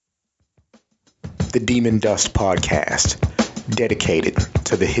the Demon Dust podcast, dedicated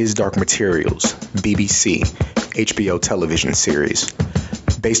to the His Dark Materials BBC HBO television series,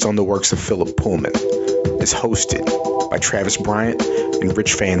 based on the works of Philip Pullman, is hosted by Travis Bryant and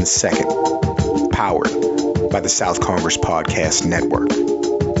Rich Fan II, powered by the South Congress Podcast Network.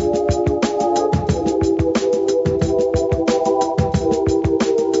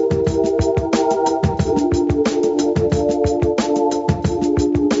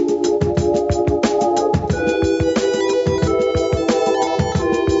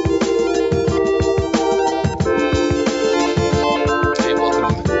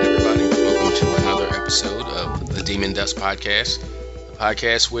 Podcast, a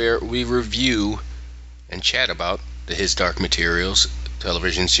podcast where we review and chat about the His Dark Materials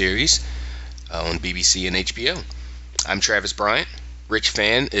television series on BBC and HBO. I'm Travis Bryant. Rich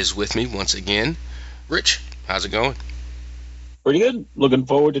Fan is with me once again. Rich, how's it going? Pretty good. Looking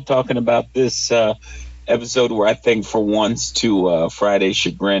forward to talking about this episode where I think for once, to Friday's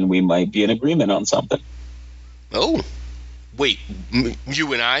chagrin, we might be in agreement on something. Oh. Wait,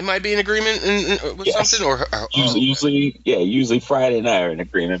 you and I might be in agreement with something? Usually Friday and I are in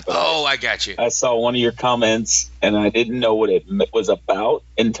agreement. But I got you. I saw one of your comments, and I didn't know what it was about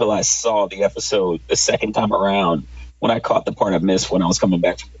until I saw the episode the second time around when I caught the part I missed when I was coming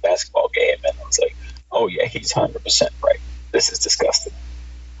back from the basketball game. And I was like, oh, yeah, he's 100% right. This is disgusting.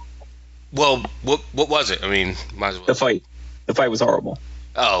 Well, what was it? I mean, might as well. The fight was horrible.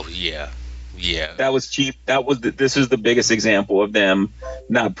 Oh, yeah. Yeah, that was cheap. This is the biggest example of them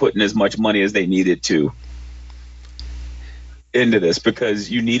not putting as much money as they needed to into this,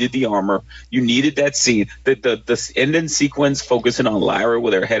 because you needed the armor, you needed that scene, the ending sequence focusing on Lyra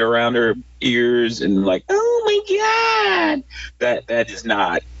with her head around her ears and like, oh my god, that is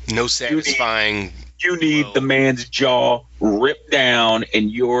not no satisfying. You need the man's jaw ripped down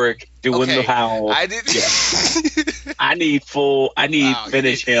and Yorick doing the howl. I did. Yeah. I need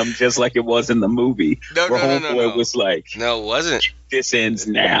finish him just like it was in the movie. No. Was like, no, it wasn't. This ends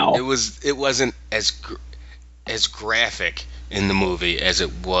now. It wasn't as graphic in the movie as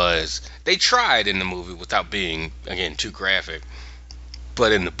it was. They tried in the movie without being, again, too graphic.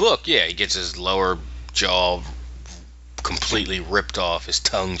 But in the book, yeah, he gets his lower jaw completely ripped off. His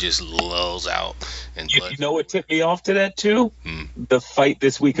tongue just lolls out. And you know what tipped me off to that too? The fight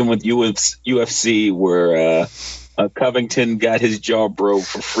this weekend with UFC where Covington got his jaw broke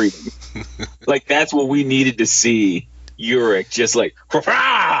for freedom. Like, that's what we needed to see. Yorick just like,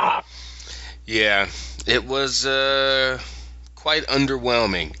 yeah, it was quite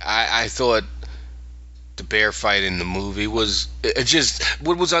underwhelming. I thought the bear fight in the movie was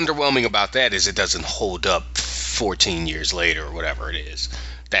what was underwhelming about that is it doesn't hold up 14 years later or whatever it is.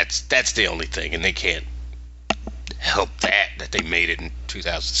 That's the only thing, and they can't help that they made it in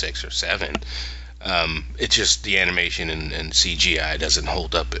 2006 or 7. It's just the animation and CGI doesn't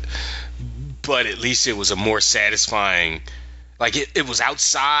hold up. But at least it was a more satisfying, like it was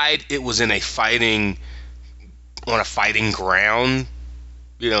outside, it was on a fighting ground,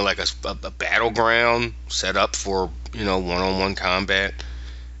 like a battleground set up for, one-on-one combat.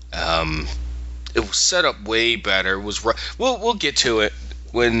 It was set up way better. It was we'll get to it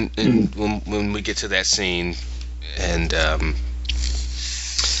when we get to that scene, and I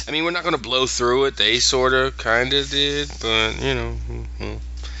mean, we're not going to blow through it. They sort of kind of did, but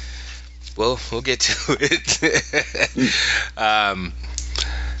we'll get to it.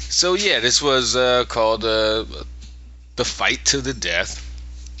 So yeah, this was called the fight to the death.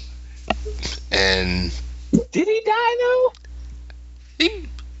 And did he die though?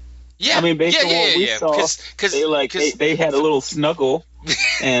 Yeah, I mean, based on what we saw, they had a little snuggle,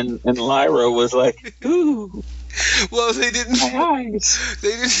 and Lyra was like, "Ooh." Well, they didn't. My eyes. They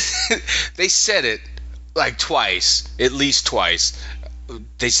didn't. They said it like twice, at least twice.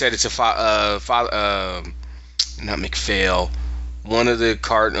 They said it to not McPhail. One of the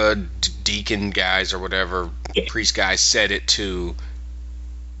deacon guys or whatever, priest guys said it to.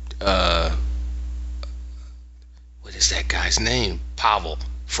 What is that guy's name? Pavel.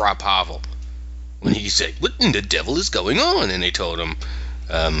 Fra Pavel, when he said, "What in the devil is going on?" And they told him,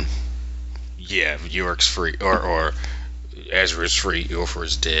 Yorick's free, or Ezra's free,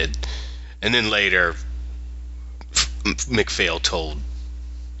 Iorfor's dead. And then later, McPhail told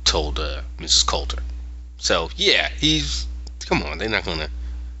Mrs. Coulter. So yeah, come on, they're not gonna.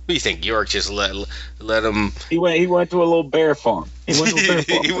 What do you think? Yorick just let him? He went to a little bear farm. He went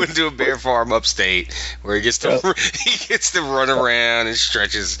to a bear farm upstate where he gets to run around and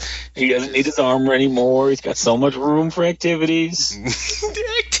stretches. He doesn't need his armor anymore. He's got so much room for activities.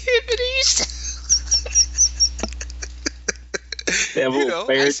 They have little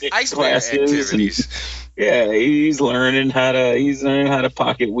bear ice bear classes. activities. Yeah, he's learning how to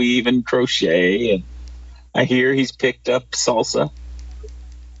pocket weave and crochet, and I hear he's picked up salsa.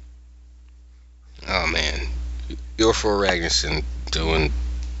 Oh man, Ylfur Ragnarsson doing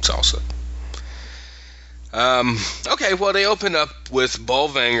salsa. Okay, well they open up with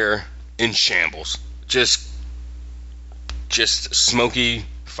Bolvanger in shambles, just smoky,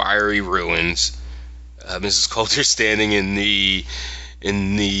 fiery ruins. Mrs. Coulter standing in the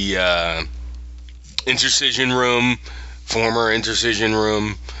intercision room, former intercision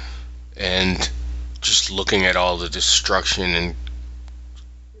room, and just looking at all the destruction, and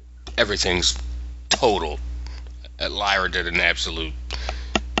everything's total. Lyra did an absolute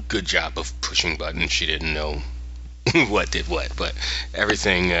good job of pushing buttons. She didn't know what did what, but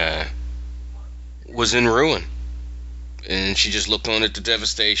everything was in ruin. And she just looked on at the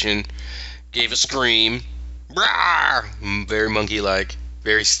devastation, gave a scream, Rawr! Very monkey-like,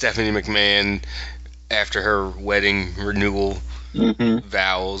 very Stephanie McMahon after her wedding renewal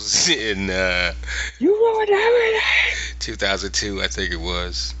vows in You ruined everything. 2002, I think it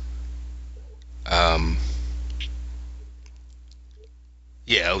was.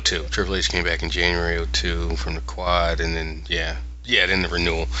 Yeah, 02. Triple H came back in January 02 from the quad, and then then the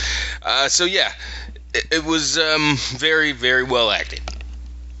renewal. So yeah, it was very, very well acted.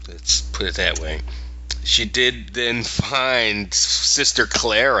 Let's put it that way. She did then find Sister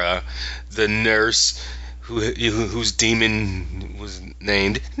Clara, the nurse whose demon was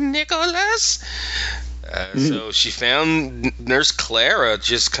named Nicholas. So she found Nurse Clara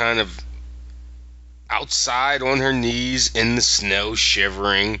just kind of outside on her knees in the snow,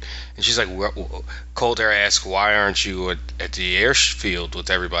 shivering. And she's like, Coulter asked, why aren't you at the airfield with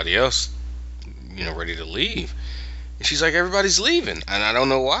everybody else, ready to leave? And she's like, everybody's leaving, and I don't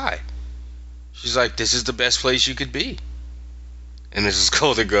know why. She's like, this is the best place you could be. And Mrs.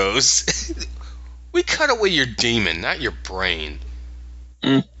 Coulter goes, we cut away your demon, not your brain.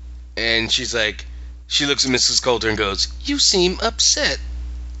 And she's like, she looks at Mrs. Coulter and goes, you seem upset.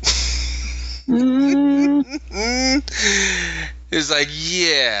 It's like,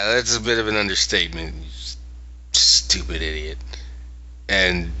 yeah, that's a bit of an understatement, you stupid idiot.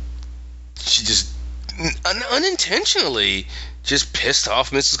 And she just unintentionally just pissed off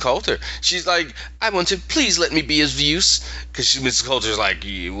Mrs. Coulter. She's like, I want to, please let me be of use. Because Mrs. Coulter's like,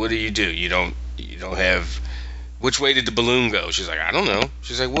 what do? You don't have, which way did the balloon go? She's like, I don't know.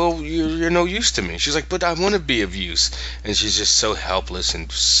 She's like, well, you're no use to me. She's like, but I want to be of use. And she's just so helpless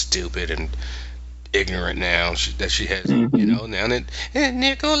and stupid and ignorant now that she has, now that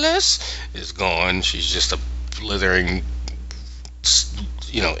Nicholas is gone, she's just a blithering,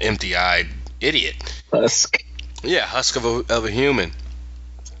 empty-eyed idiot. Husk. Yeah, husk of a human.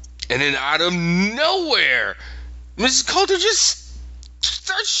 And then out of nowhere, Mrs. Coulter just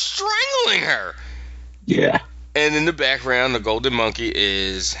starts strangling her. Yeah. And in the background, the golden monkey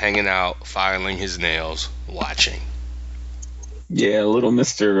is hanging out, filing his nails, watching. Yeah, little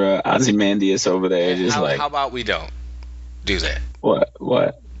Mr. Ozymandias over there, just how about we don't do that?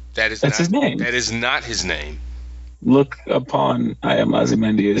 What? That's his name. That is not his name. Look upon I am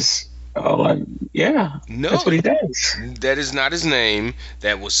Ozymandias. No, that's what he does. That is not his name.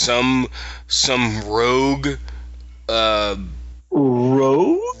 That was some rogue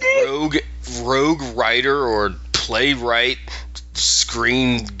writer or playwright,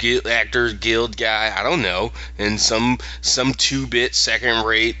 screen actors guild guy, I don't know, in some 2-bit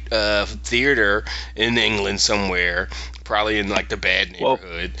second-rate theater in England somewhere, probably in like the bad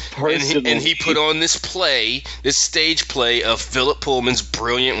neighborhood. And he put on this stage play of Philip Pullman's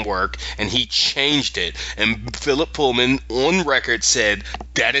brilliant work, and he changed it. And Philip Pullman on record said,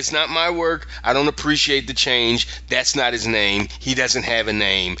 that is not my work. I don't appreciate the change. That's not his name. He doesn't have a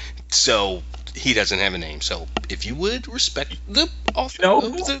name. So he doesn't have a name. So if you would respect the author of the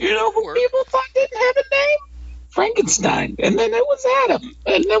who work. People thought didn't have a name? Frankenstein. And then it was Adam.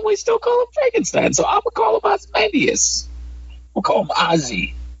 And then we still call him Frankenstein. So I'm going to call him Ozymandias. We'll call him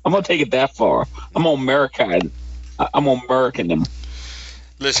Ozzy. I'm going to take it that far. I'm going to American him.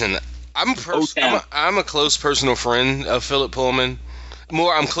 Listen, I'm a close personal friend of Philip Pullman.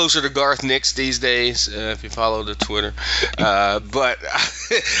 I'm closer to Garth Nix these days, if you follow the Twitter. But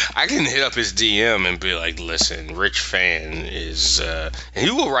I can hit up his DM and be like, listen, Rich Fan is... and he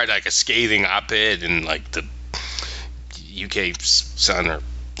will write like a scathing op-ed in like the UK Sun or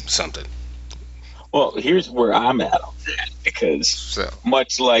something. Well, here's where I'm at on that, because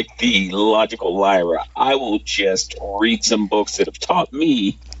much like the logical Lyra, I will just read some books that have taught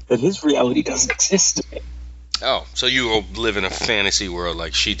me that his reality doesn't exist to me. Oh, so you will live in a fantasy world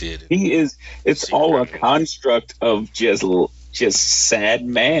like she did. It's all a construct of just just sad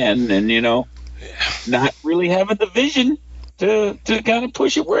man, and not really having the vision to kind of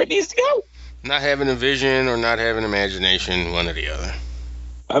push it where it needs to go. Not having a vision or not having imagination, one or the other.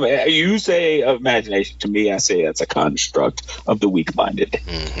 I mean, you say imagination. To me, I say that's a construct of the weak-minded.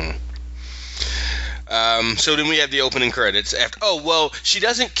 Mm-hmm. So then we have the opening credits. She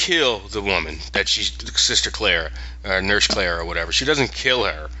doesn't kill the woman that she's Sister Clara, or Nurse Clara, or whatever. She doesn't kill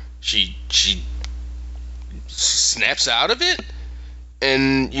her. She snaps out of it,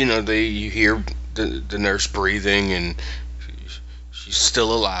 and you hear the nurse breathing, and she's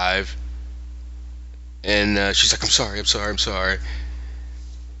still alive. And she's like, I'm sorry.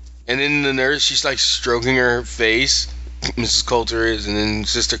 And then the nurse, she's like stroking her face. Mrs. Coulter is, and then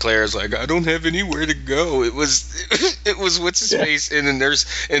Sister Claire's like, I don't have anywhere to go. It was what's his face, and the nurse,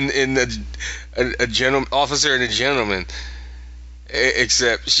 and a gentleman, officer and a gentleman,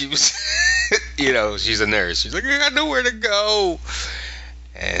 except she was, she's a nurse. She's like, I got nowhere to go.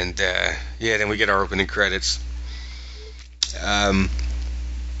 And then we get our opening credits.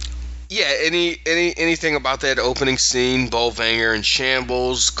 Anything about that opening scene? Bolvanger in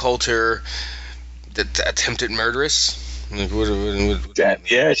shambles, Coulter, the attempted murderess. Like,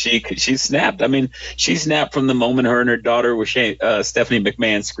 she snapped. I mean, she snapped from the moment her and her daughter were Stephanie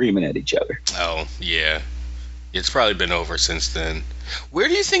McMahon screaming at each other. Oh yeah, it's probably been over since then. Where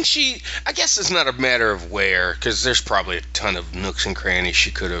do you think I guess it's not a matter of where, because there's probably a ton of nooks and crannies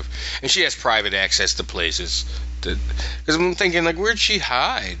she could have, and she has private access to places. Because I'm thinking, like, where'd she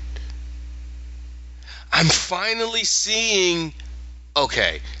hide? I'm finally seeing.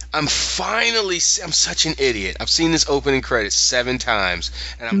 Okay, I'm such an idiot. I've seen this opening credits 7 times,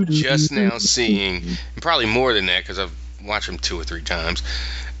 and I'm just now seeing, and probably more than that because I've watched them 2 or 3 times,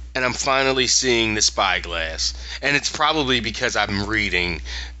 and I'm finally seeing the Spyglass. And it's probably because I'm reading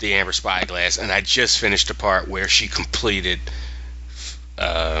the Amber Spyglass, and I just finished the part where she completed,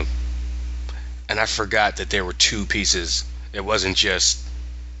 and I forgot that there were 2 pieces. It wasn't just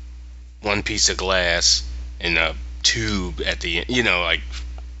one piece of glass in a tube at the end,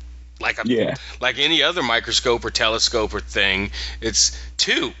 like any other microscope or telescope or thing. It's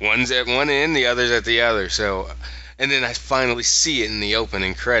 2. One's at one end, the other's at the other. So, and then I finally see it in the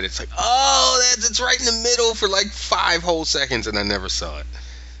opening credits. Like, it's right in the middle for like 5 whole seconds, and I never saw it.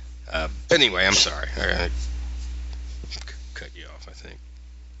 Anyway, I'm sorry. I cut you off, I think.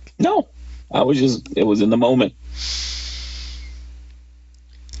 No, it was in the moment.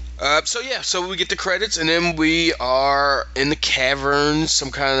 So we get the credits, and then we are in the cavern, some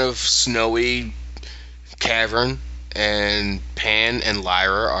kind of snowy cavern, and Pan and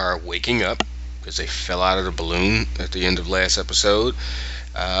Lyra are waking up because they fell out of the balloon at the end of last episode.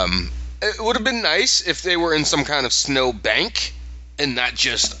 It would have been nice if they were in some kind of snow bank and not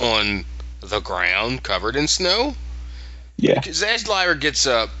just on the ground covered in snow. Yeah. Because as Lyra gets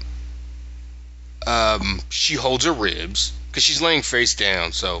up, she holds her ribs because she's laying face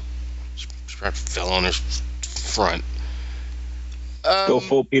down, so she probably fell on her front. Go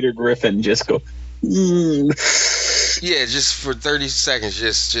full Peter Griffin. Just go. Yeah, just for 30 seconds,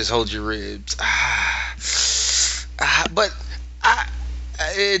 just hold your ribs. But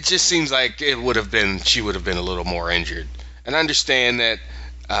it just seems like she would have been a little more injured. And I understand that.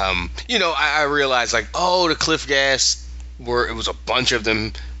 I realized the cliff gas, where it was a bunch of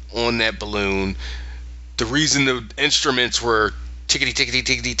them on that balloon. The reason the instruments were tickety tickety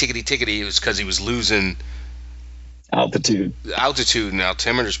tickety tickety tickety was because he was losing altitude, and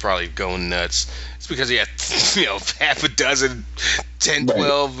altimeter's probably going nuts. It's because he had half a dozen 10,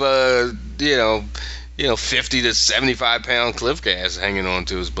 12 50 to 75 pound cliff gas hanging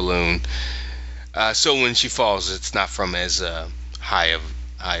onto his balloon. So when she falls, it's not from as high of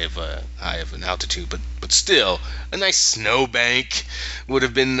an altitude, but still a nice snowbank would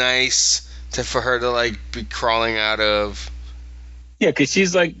have been nice for her to be crawling out of. Yeah, because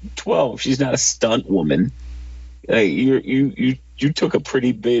she's 12. She's not a stunt woman. You took a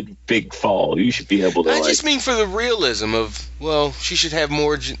pretty big fall. You should be able to. I just mean for the realism of, she should have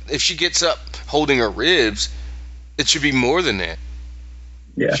more. If she gets up holding her ribs, it should be more than that.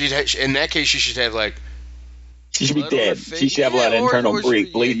 Yeah. In that case, she should have she should be dead. She should have a lot of internal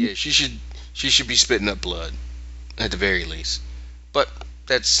bleeding. Yeah, she should be spitting up blood, at the very least. But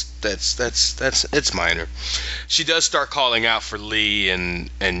that's it's minor. She does start calling out for Lee and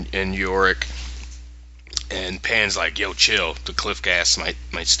Yorick, and Pan's like, "Yo, chill. The cliff gas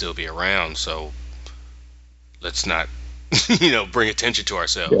might still be around, so let's not, bring attention to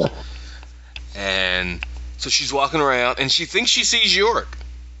ourselves." Yeah. And so she's walking around, and she thinks she sees Yorick,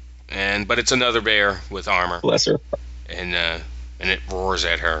 but it's another bear with armor. Bless her. And it roars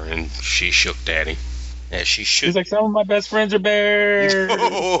at her, and she shook daddy. As she should. He's like, some of my best friends are bears.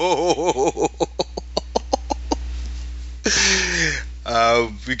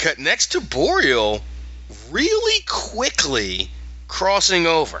 We cut next to Boreal really quickly crossing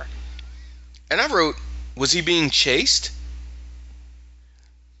over. And I wrote, was he being chased?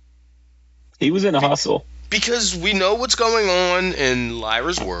 He was in a hustle. Because we know what's going on in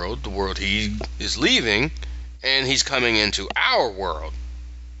Lyra's world, the world he is leaving, and he's coming into our world.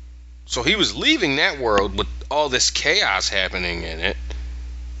 So he was leaving that world with all this chaos happening in it.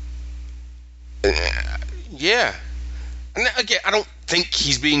 Yeah. And again, I don't think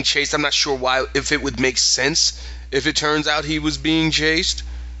he's being chased. I'm not sure why, if it would make sense if it turns out he was being chased.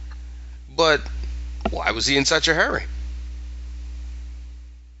 But why was he in such a hurry?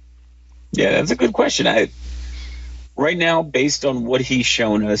 Yeah, that's a good question. Right now, based on what he's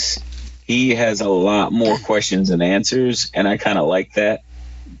shown us, he has a lot more questions than answers, and I kind of like that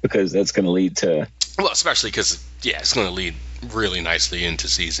because that's going to lead to... Well, especially because, it's going to lead really nicely into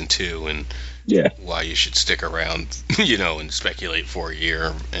season 2 and why you should stick around, and speculate for a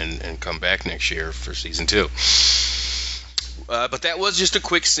year and come back next year for season 2. But that was just a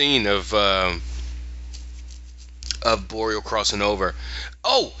quick scene of Boreal crossing over.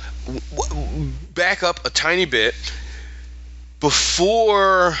 Oh, back up a tiny bit.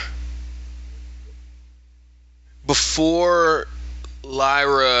 Before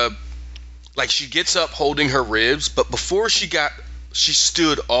Lyra, she gets up holding her ribs, but before she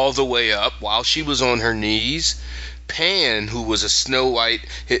stood all the way up while she was on her knees, Pan, who was a Snow White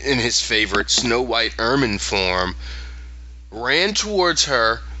in his favorite Snow White ermine form, ran towards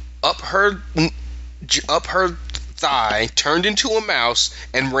her, up her thigh, turned into a mouse,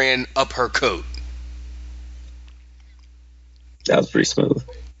 and ran up her coat. That was pretty smooth.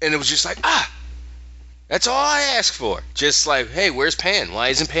 And it was just like, that's all I asked for. Just like, hey, where's Pan? Why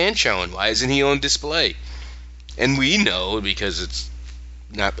isn't Pan showing? Why isn't he on display? And we know because it's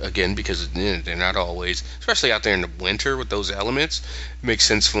not, again, because they're not always, especially out there in the winter with those elements, it makes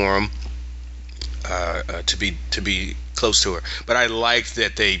sense for them to be close to her. But I like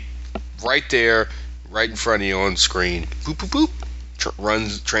that they, right there, right in front of you on screen, boop, boop, boop,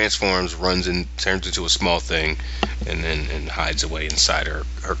 transforms, runs and turns into a small thing, and hides away inside her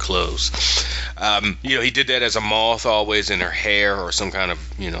clothes. He did that as a moth, always in her hair or some kind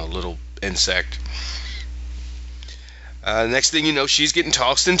of little insect. Next thing you know, she's getting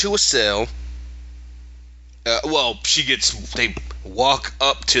tossed into a cell. They walk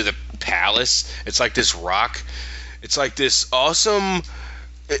up to the palace. It's like this rock. It's like this awesome.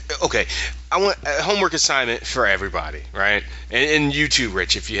 Okay, I want a homework assignment for everybody, right? And you too,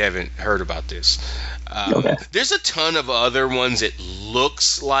 Rich, if you haven't heard about this. Okay. There's a ton of other ones it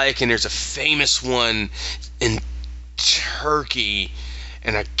looks like, and there's a famous one in Turkey,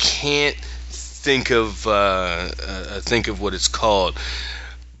 and I can't think of what it's called.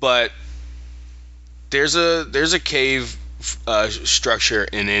 But there's a cave structure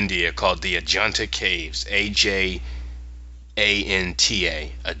in India called the Ajanta Caves, Ajanta,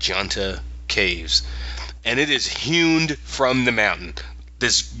 Ajanta Caves, and it is hewn from the mountain.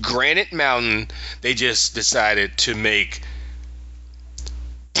 This granite mountain, they just decided to make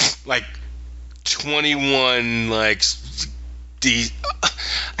 21 these.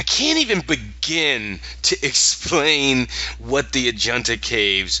 I can't even begin to explain what the Ajanta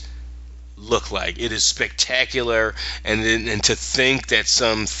Caves look like. It is spectacular, and to think that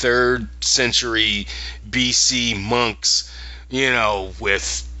some 3rd century BC monks,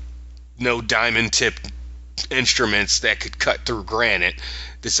 with no diamond tip instruments that could cut through granite,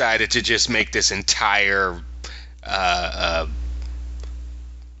 decided to just make this entire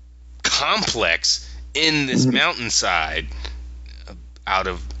complex in this mountainside out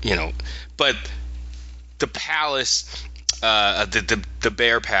of, but the palace, the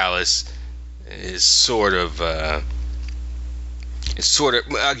bear palace is sort of again,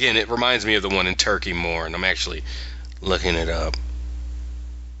 it reminds me of the one in Turkey more, and I'm actually looking it up.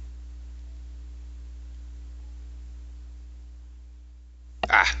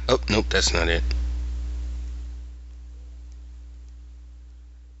 Oh, nope, that's not it.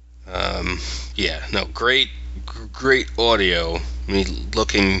 Great audio. Me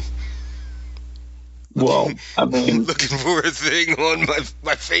looking. Well, I mean, looking for a thing on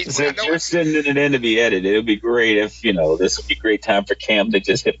my face. If you're sending it in to be edited, it would be great if this would be a great time for Cam to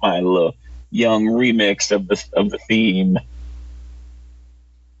just hit my little young remix of the theme.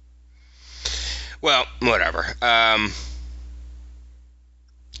 Well, whatever.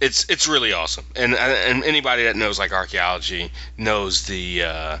 It's really awesome, and anybody that knows archaeology knows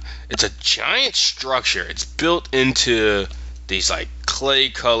it's a giant structure. It's built into these clay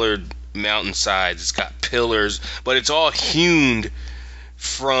colored mountainside. It's got pillars, but it's all hewn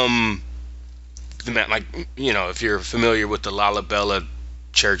from the mountain. Like, if you're familiar with the Lalibela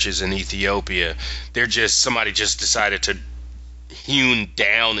churches in Ethiopia, somebody just decided to hewn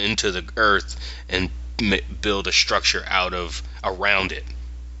down into the earth and build a structure around it.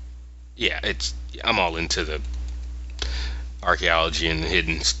 Yeah, I'm all into the archaeology and the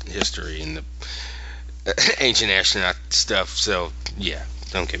hidden history and the ancient astronaut stuff. So yeah,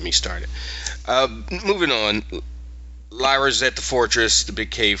 don't get me started. Moving on, Lyra's at the fortress, the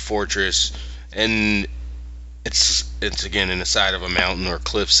big cave fortress, and it's again in the side of a mountain or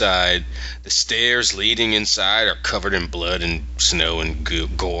cliffside. The stairs leading inside are covered in blood and snow and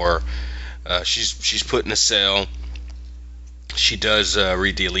gore. She's put in a cell. She does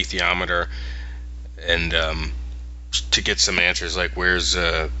read the alethiometer and to get some answers, like where's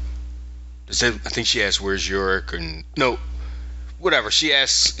I think she asks where's Yorick, and no, whatever. She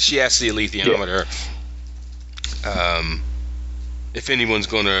asks the alethiometer if anyone's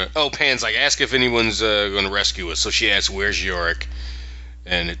gonna. Oh, Pan's like, ask if anyone's gonna rescue us. So she asks where's Yorick,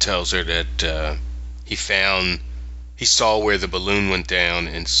 and it tells her that he saw where the balloon went down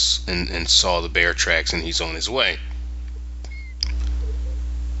and saw the bear tracks, and he's on his way.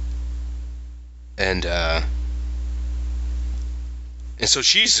 And so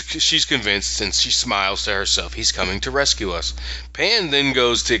she's convinced, and she smiles to herself. He's coming to rescue us. Pan then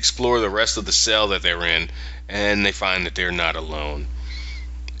goes to explore the rest of the cell that they're in, and they find that they're not alone.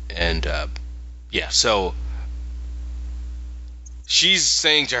 And so she's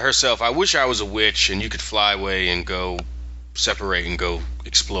saying to herself, I wish I was a witch and you could fly away and go separate and go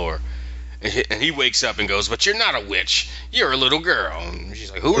explore. And he wakes up and goes, but you're not a witch. You're a little girl. And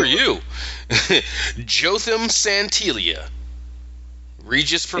she's like, who are you? Jotham Santelia,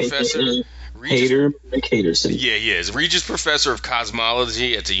 Regis Professor. Hater City. Yeah, he is. Regis Professor of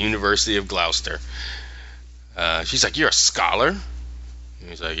Cosmology at the University of Gloucester. She's like, you're a scholar? And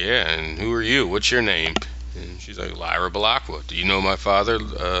he's like, yeah, and who are you? What's your name? And she's like, Lyra Balakwa. Do you know my father,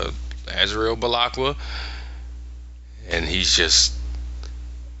 Azrael Balakwa? And he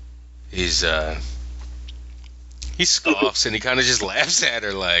scoffs and he kind of just laughs at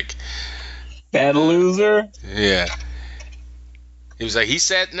her like, bad loser. Yeah. He was like, he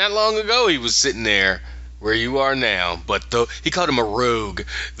sat not long ago, he was sitting there where you are now, but he called him a rogue.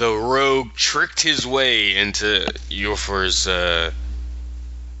 The rogue tricked his way into Yorfer's,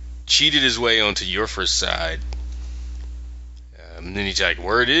 cheated his way onto Yorfer's side. And then he's like,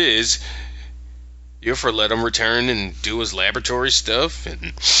 word is, Yorfer let him return and do his laboratory stuff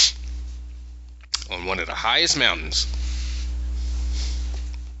and on one of the highest mountains.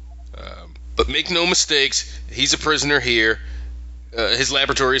 But make no mistakes, he's a prisoner here. His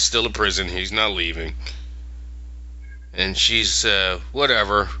laboratory is still a prison. He's not leaving. And she's,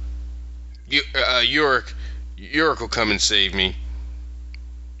 whatever. Yorick will come and save me.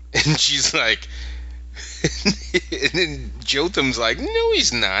 And she's like, and then Jotham's like, no,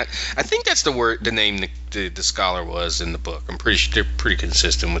 he's not. I think that's the name the scholar was in the book. I'm pretty sure they're pretty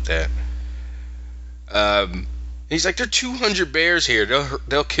consistent with that. He's like, there are 200 bears here.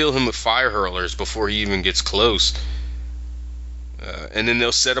 They'll kill him with fire hurlers before he even gets close. And then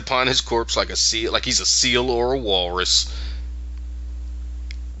they'll set upon his corpse like he's a seal or a walrus.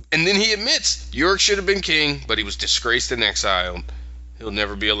 And then he admits Yorick should have been king, but he was disgraced and exiled. He'll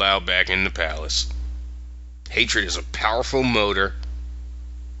never be allowed back in the palace. Hatred is a powerful motor,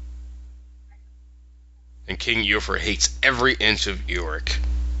 and King Yorfer hates every inch of Yorick.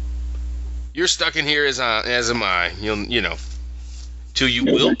 You're stuck in here as am I. You know, till you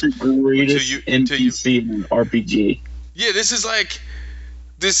wilt. The greatest NPC in RPG. Yeah, this is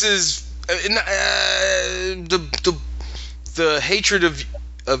the hatred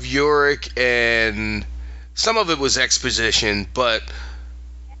of Yorick, and some of it was exposition, but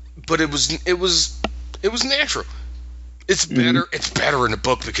it was natural. It's better. It's better in the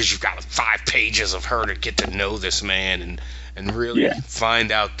book because you've got 5 pages of her to get to know this man and really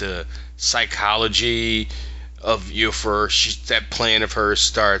find out the psychology of Yorfer. That plan of hers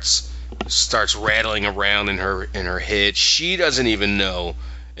starts rattling around in her head. She doesn't even know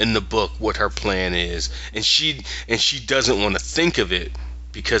in the book what her plan is, and she doesn't want to think of it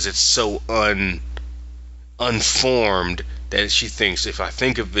because it's so unformed that she thinks if I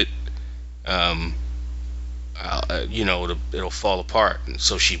think of it, it'll fall apart. And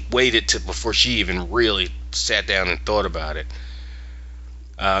so she waited before she even really sat down and thought about it.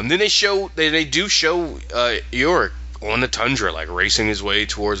 Then they do show Yorick on the tundra, like racing his way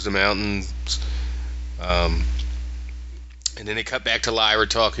towards the mountains. And then they cut back to Lyra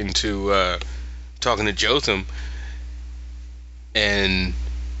talking to Jotham, and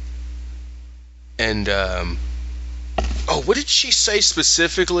And what did she say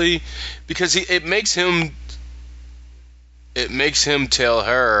specifically? Because it makes him tell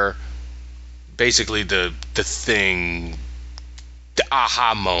her basically the thing, the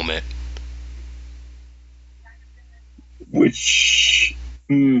aha moment. Which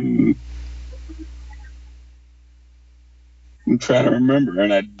I'm trying to remember,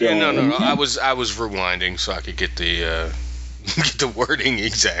 and I don't. Yeah, no. I was rewinding so I could get the get the wording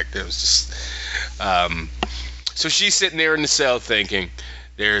exact. It was just so she's sitting there in the cell thinking.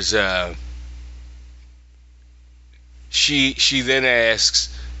 There's she then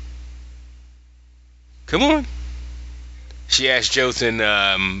asks, "Come on." She asked Jothan,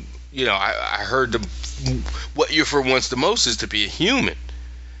 I heard what Iofur wants the most is to be a human.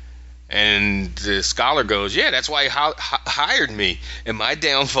 And the scholar goes, yeah, that's why he hired me. And my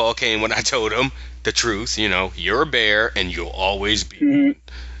downfall came when I told him the truth. You're a bear and you'll always be one.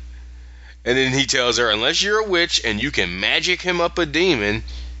 And then he tells her, unless you're a witch and you can magic him up a demon,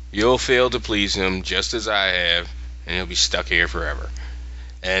 you'll fail to please him just as I have, and he'll be stuck here forever.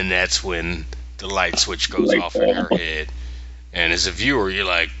 And that's when the light switch goes off in her head. And as a viewer, you're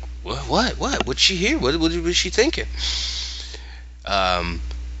like, what? What'd she hear? What was she thinking?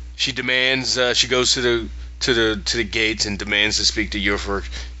 She demands. She goes to the gates and demands to speak to Iofur.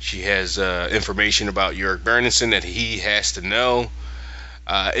 She has information about Iorek Byrnison that he has to know.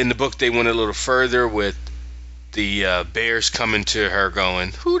 In the book, they went a little further with the bears coming to her,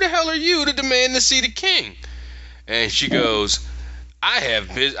 going, "Who the hell are you to demand to see the king?" And she goes, "I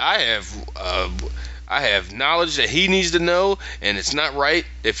have knowledge that he needs to know, and it's not right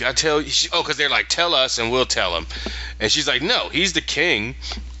if I tell you." Because they're like, "Tell us, and we'll tell him." And she's like, "No, he's the king,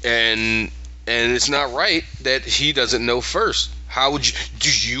 and it's not right that he doesn't know first. How would you? Do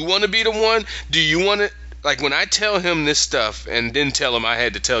you want to be the one? Do you want to? Like, when I tell him this stuff and then tell him I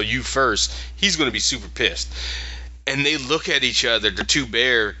had to tell you first, he's going to be super pissed." And they look at each other, the two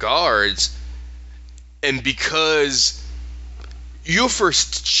bear guards, and because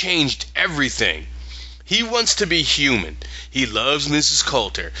Iofur changed everything. He wants to be human. He loves Mrs.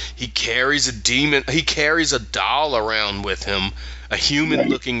 Coulter. He carries a demon. He carries a doll around with him, a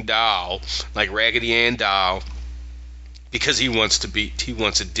human-looking doll, like Raggedy Ann doll, because he wants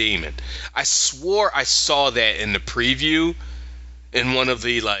a demon. I swore I saw that in the preview, in one of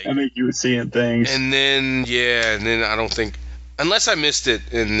the I think you were seeing things. And then I don't think, unless I missed it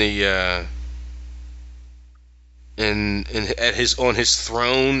in the. And on his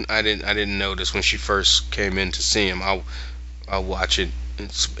throne, I didn't notice when she first came in to see him. I'll watch it.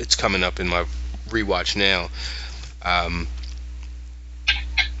 It's coming up in my rewatch now.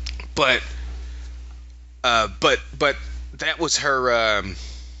 But that was her.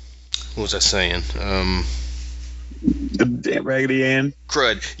 What was I saying? The damn Raggedy Ann.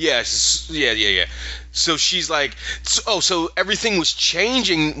 Crud. Yes. Yeah. So she's like, so everything was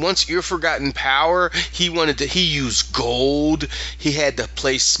changing once Iofur got in power. He used gold. He had the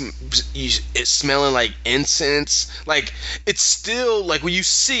place smelling like incense. Like, it's still, like, when you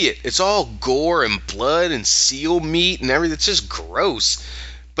see it, it's all gore and blood and seal meat and everything. It's just gross.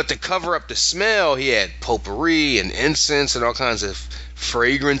 But to cover up the smell, he had potpourri and incense and all kinds of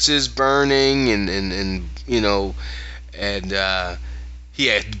fragrances burning and he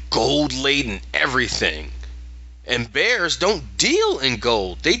had gold laden everything. And bears don't deal in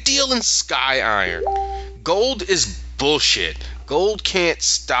gold. They deal in sky iron. Gold is bullshit. Gold can't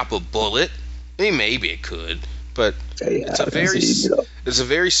stop a bullet. I mean, maybe it could, but it's a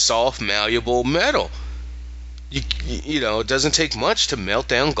very soft, malleable metal. It doesn't take much to melt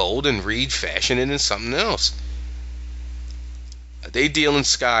down gold and fashion it into something else. They deal in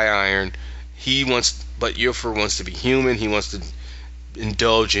sky iron. But Iofur wants to be human. He wants to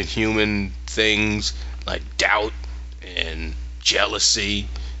indulge in human things like doubt and jealousy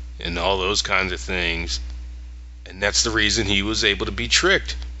and all those kinds of things. And that's the reason he was able to be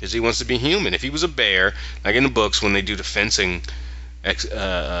tricked, because he wants to be human. If he was a bear, like in the books when they do the fencing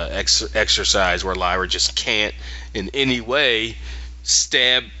exercise where Lyra just can't in any way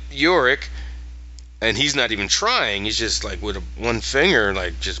stab Iorek, and he's not even trying, he's just like with one finger,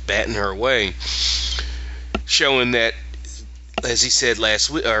 like just batting her away, showing that, as he said last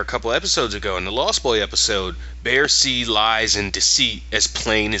week or a couple episodes ago in the Lost Boy episode, bears see lies and deceit as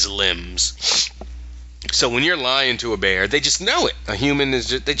plain as limbs. So when you're lying to a bear, they just know it. A human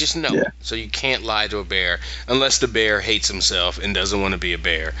they just know it. So you can't lie to a bear unless the bear hates himself and doesn't want to be a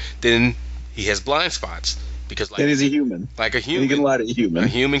bear. Then he has blind spots, because then he's a human. Like a human, he can lie to a human. A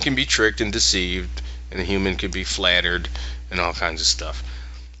human can be tricked and deceived, and a human can be flattered and all kinds of stuff.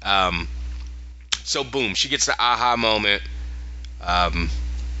 So boom, she gets the aha moment.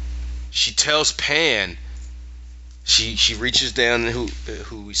 she tells Pan. She reaches down, who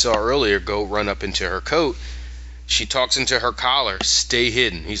we saw earlier, go run up into her coat. She talks into her collar, stay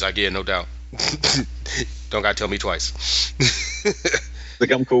hidden. He's like, yeah, no doubt. Don't gotta tell me twice.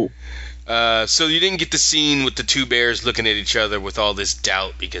 Like, I'm cool. So you didn't get the scene with the two bears looking at each other with all this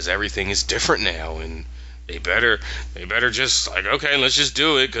doubt because everything is different now, and they better just like, okay, let's just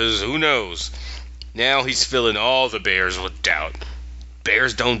do it because who knows. Now he's filling all the bears with doubt.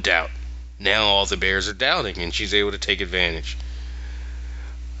 Bears don't doubt. Now all the bears are doubting, and she's able to take advantage.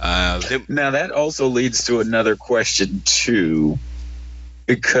 Now that also leads to another question too,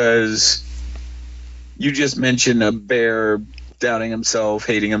 because you just mentioned a bear doubting himself,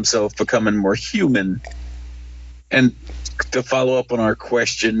 hating himself, becoming more human. And to follow up on our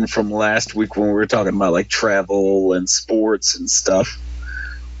question from last week when we were talking about like travel and sports and stuff,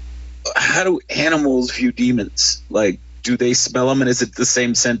 how do animals view demons? Like, do they smell them, and is it the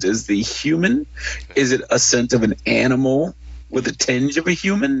same scent as the human? Is it a scent of an animal with a tinge of a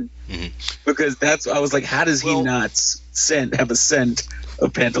human? Mm-hmm. Because I was like, how does he not have a scent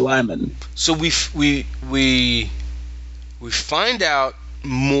of Pantalaimon? So we find out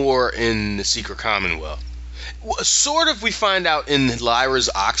more in the Secret Commonwealth. Sort of, we find out in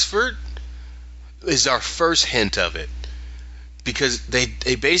Lyra's Oxford is our first hint of it, because they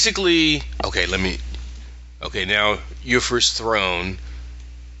basically now Eofor's throne.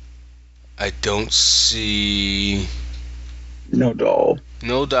 I don't see no doll,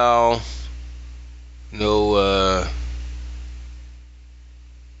 no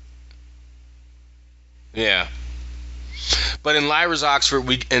yeah. But in Lyra's Oxford,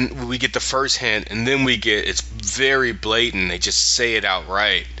 we get the first hint, and then it's very blatant. They just say it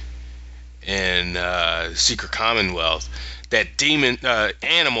outright in Secret Commonwealth that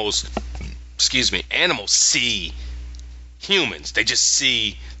animals see humans. They just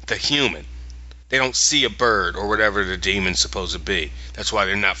see the human. They don't see a bird or whatever the demon's supposed to be. That's why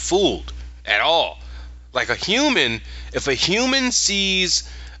they're not fooled at all. Like a human, if a human sees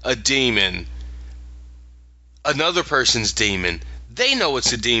a demon, another person's demon, they know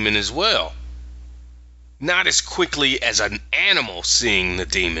it's a demon as well. Not as quickly as an animal seeing the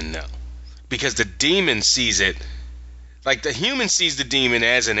demon, though. Because the demon sees it, like the human sees the demon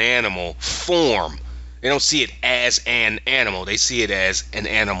as an animal form. They don't see it as an animal. They see it as an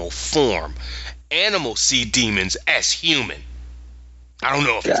animal form. Animals see demons as human. I don't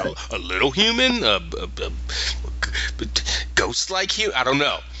know if it's a little human, a ghost-like human. I don't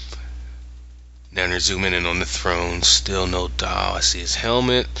know. Now they're zooming in on the throne. Still no doll. I see his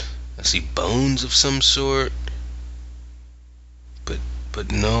helmet. I see bones of some sort. But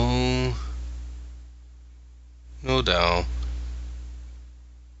no doll.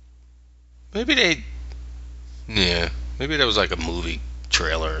 Maybe that was like a movie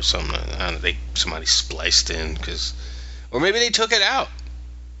trailer or something. I don't know, somebody spliced in, or maybe they took it out.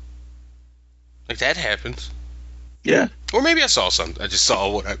 Like that happens. Yeah. Or maybe I saw something. I just saw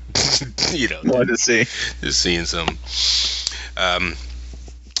what I, wanted to see. Just seeing something.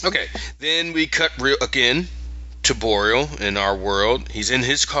 Okay. Then we cut again to Boreal in our world. He's in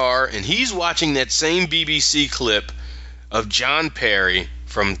his car, and he's watching that same BBC clip of John Perry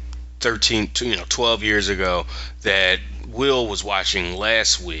from 12 years ago that Will was watching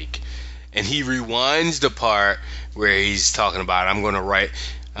last week. And he rewinds the part where he's talking about, I'm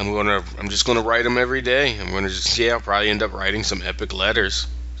just gonna write them every day. I'll probably end up writing some epic letters,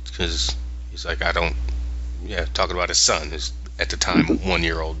 because he's like, talking about his son, his at the time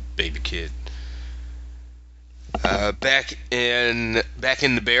 1-year-old baby kid. Back in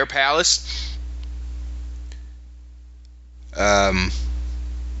the Bear Palace,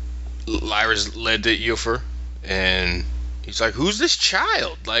 Lyra's led to Eofor, and he's like, "Who's this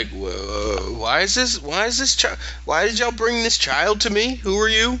child? Like, why is this child? Why did y'all bring this child to me? Who are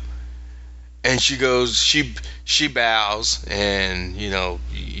you?" And she goes, she bows, and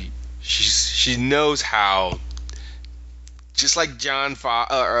she knows how. Just like John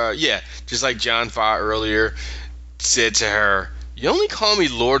Fa, just like John Fa earlier said to her, "You only call me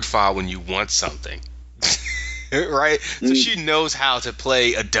Lord Fa when you want something." Right? So she knows how to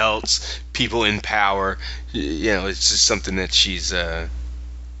play adults, people in power. It's just something that she's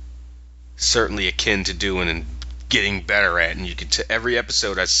certainly akin to doing and getting better at. And you can every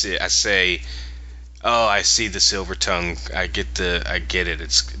episode I say, "Oh, I see the silver tongue. I get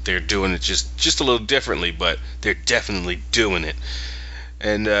it. They're doing it just a little differently, but they're definitely doing it."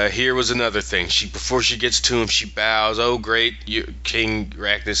 And here was another thing. Before she gets to him, she bows. "Oh, great, King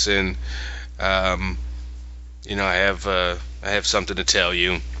Ragnarsson. I have something to tell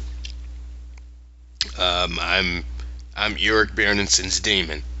you. I'm Euric Bernardson's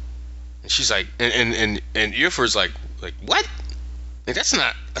demon." And she's like, and Iofur's like, what? Like, that's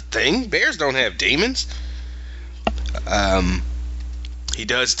not a thing. Bears don't have demons. He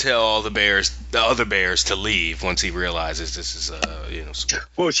does tell all the other bears to leave once he realizes this is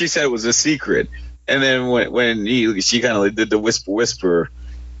Well, she said it was a secret, and then when she kind of did the whisper,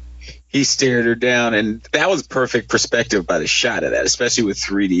 he stared her down, and that was perfect perspective by the shot of that, especially with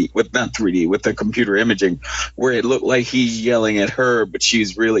with the computer imaging, where it looked like he's yelling at her, but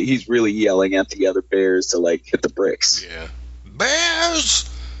he's really yelling at the other bears to like hit the bricks. Yeah, bears,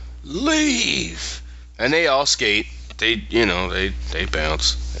 leave, and they all skate. They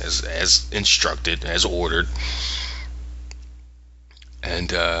bounce as instructed, as ordered,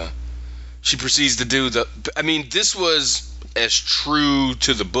 and she proceeds to do this was as true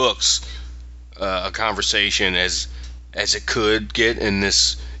to the books a conversation as it could get in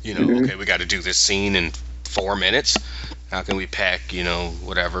this. Okay, we got to do this scene in 4 minutes. How can we pack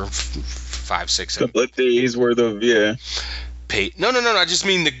whatever 5, 6, 7 couple of days worth of No. I just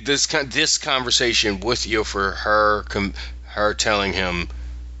mean this conversation with you for her telling him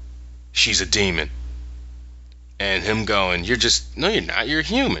she's a demon, and him going, "You're not. You're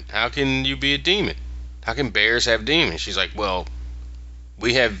human. How can you be a demon? How can bears have demons?" She's like, "Well,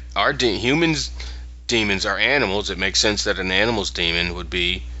 we have our humans. Demons are animals. It makes sense that an animal's demon would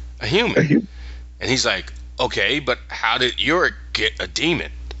be a human." And he's like, "Okay, but how did Yorick get a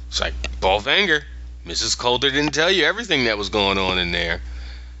demon?" It's like, Bolvanger. Mrs. Coulter didn't tell you everything that was going on in there.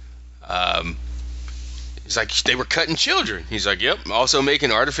 He's like, they were cutting children. He's like, yep, also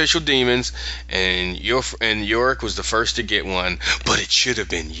making artificial demons, and Yorick was the first to get one, but it should have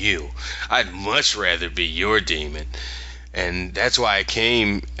been you. I'd much rather be your demon. And that's why I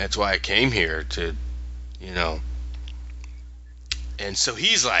came here to, And so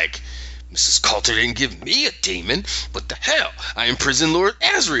he's like, Mrs. Coulter didn't give me a demon. What the hell? I imprisoned Lord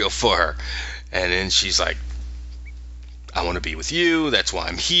Asriel for her. And then she's like, I want to be with you. That's why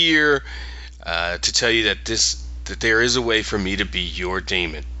I'm here, to tell you that there is a way for me to be your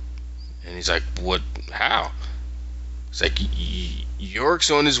demon. And he's like, what? How? It's like,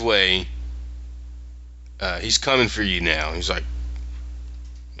 Yorick's on his way. He's coming for you now. He's like,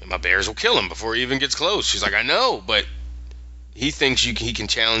 my bears will kill him before he even gets close. She's like, I know, but he thinks he can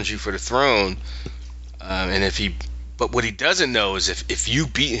challenge you for the throne. But what he doesn't know is if you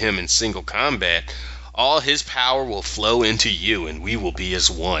beat him in single combat, all his power will flow into you, and we will be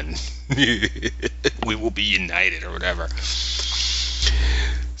as one. We will be united, or whatever.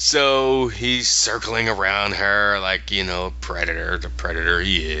 So he's circling around her like, the predator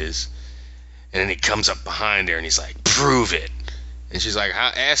he is. And then he comes up behind her, and he's like, prove it. And she's like,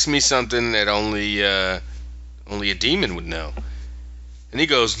 ask me something that only a demon would know. And he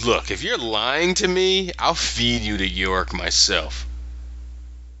goes, look, if you're lying to me, I'll feed you to Yorick myself.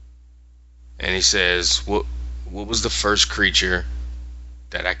 And he says, what was the first creature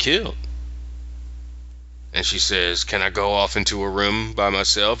that I killed? And she says, can I go off into a room by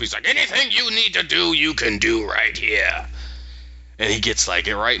myself? He's like, anything you need to do, you can do right here. And he gets like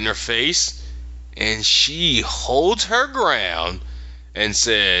it right in her face. And she holds her ground and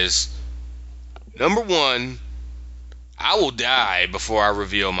says, number one, I will die before I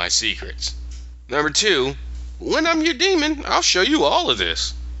reveal my secrets. Number two, when I'm your demon, I'll show you all of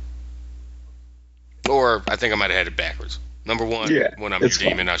this. Or I think I might have had it backwards. Number one, when I'm your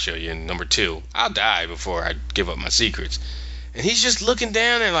demon, I'll show you. And number two, I'll die before I give up my secrets. And he's just looking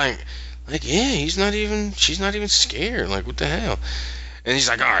down and like, yeah, she's not even scared. Like, what the hell? And he's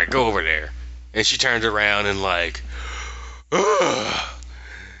like, all right, go over there. And she turns around and like, ugh.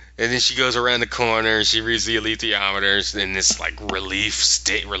 And then she goes around the corner and she reads the alethiometers in this like relieved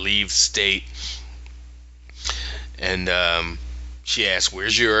state. And she asks,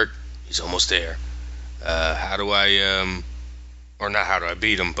 where's Yorick? He's almost there. How do I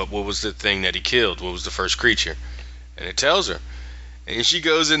beat him? But what was the thing that he killed? What was the first creature? And it tells her. And she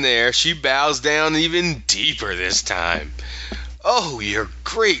goes in there. She bows down even deeper this time. Oh, you're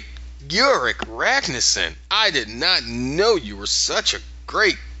great, Yorick Ragnarsson. I did not know you were such a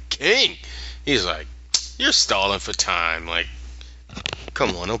great king. He's like, you're stalling for time. Like,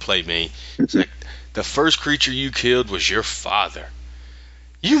 come on, don't play me. It's like, the first creature you killed was your father.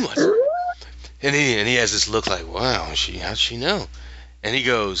 You must. And he has this look like, wow, how'd she know? And he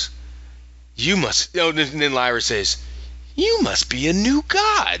goes, you must. Oh, and then Lyra says, you must be a new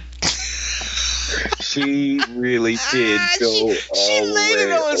god. She really did go she all the laid way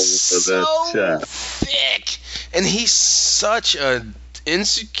it on over so the top. thick. And he's such a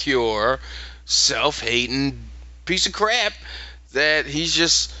insecure, self-hating piece of crap that he's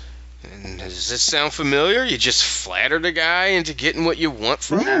just, does this sound familiar? You just flatter the guy into getting what you want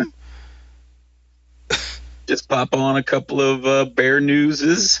from him? Just pop on a couple of bear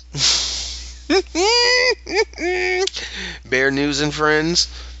newses. Bear News and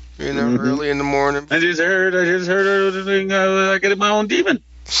Friends, early in the morning. I just heard I get my own demon.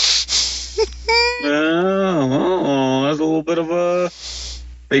 Oh, that's a little bit of a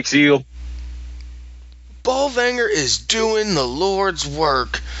big seal. Bolvanger is doing the Lord's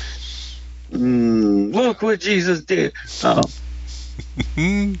work. Look what Jesus did. Oh.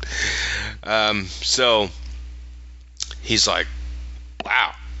 So he's like,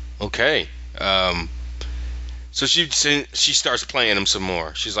 wow, okay. So she starts playing him some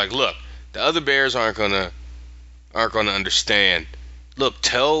more. She's like, look, the other bears aren't gonna understand. Look,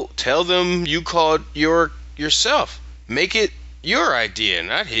 tell them you called yourself. Make it your idea,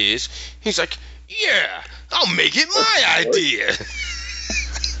 not his. He's like, yeah, I'll make it my idea.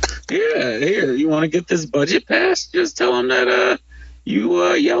 Yeah, here, you want to get this budget passed? Just tell him that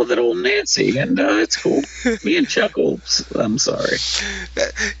you yelled at old Nancy, and it's cool. Me and Chuckles, I'm sorry.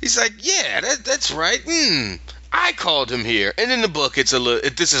 He's like, yeah, that's right. I called him here. And in the book, it's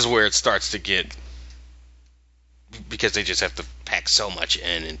this is where it starts to get, because they just have to pack so much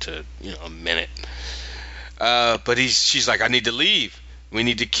into a minute. But she's like, I need to leave. We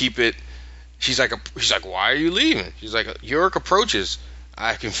need to keep it. He's like, why are you leaving? She's like, Yorick approaches.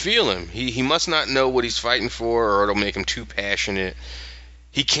 I can feel him. He must not know what he's fighting for, or it'll make him too passionate.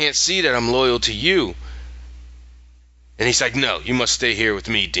 He can't see that I'm loyal to you. And he's like, no, you must stay here with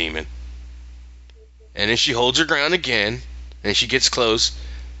me, demon. And then she holds her ground again, and she gets close.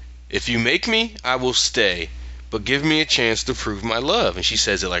 If you make me, I will stay, but give me a chance to prove my love. And she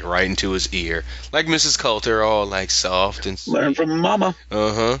says it like right into his ear, like Mrs. Coulter, all like soft and sweet. Learn from Mama.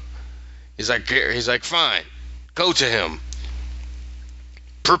 He's like, fine, go to him.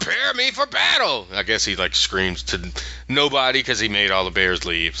 Prepare me for battle. I guess he like screams to nobody because he made all the bears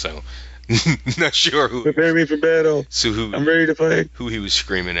leave. So not sure who. Prepare me for battle. So I'm ready to fight. Who he was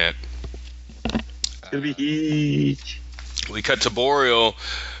screaming at. It'll be huge. We cut to Boreal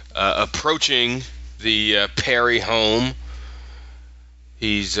approaching the Perry home.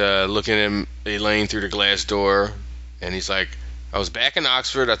 He's looking at Elaine through the glass door, and he's like, I was back in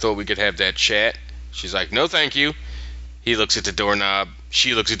Oxford. I thought we could have that chat. She's like, no, thank you. He looks at the doorknob.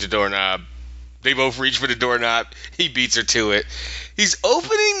 She looks at the doorknob. They both reach for the doorknob. He beats her to it. He's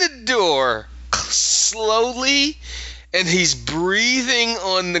opening the door slowly, and he's breathing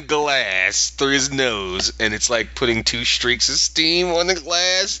on the glass through his nose, and it's like putting 2 streaks of steam on the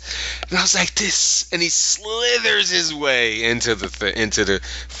glass. And I was like, this, and he slithers his way into the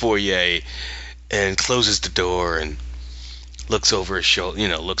foyer and closes the door and looks over his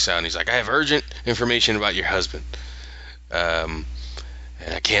shoulder, looks out, and he's like, I have urgent information about your husband.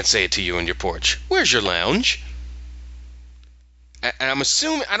 And I can't say it to you on your porch. Where's your lounge? And I'm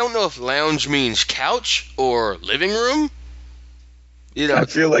assuming, I don't know if lounge means couch or living room. I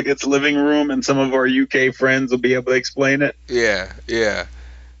feel like it's living room, and some of our UK friends will be able to explain it. Yeah.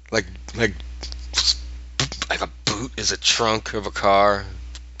 Like a boot is a trunk of a car.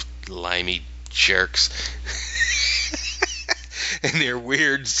 Limey jerks. And their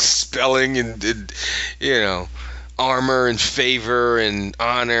weird spelling and armor and favor and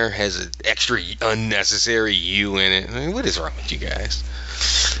honor has an extra unnecessary U in it. I mean, what is wrong with you guys?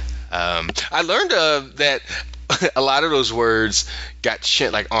 I learned that a lot of those words got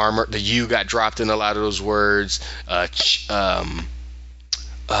shit, like armor. The U got dropped in a lot of those words.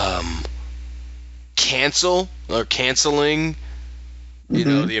 Cancel or canceling.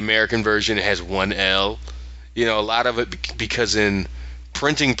 The American version has 1 L. A lot of it because in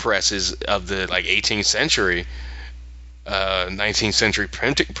printing presses of the 18th century, 19th century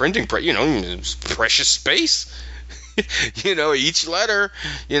printing precious space. Each letter,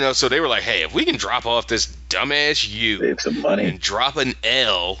 so they were like, hey, if we can drop off this dumbass U, save some money, and drop an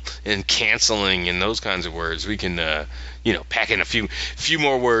L in canceling and those kinds of words, we can pack in a few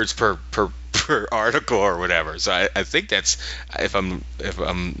more words per article or whatever. So I think that's, if I'm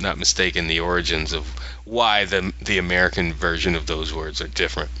not mistaken, the origins of why the American version of those words are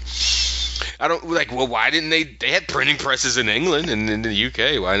different. I don't why didn't they had printing presses in England and in the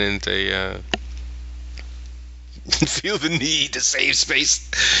UK, why didn't they feel the need to save space?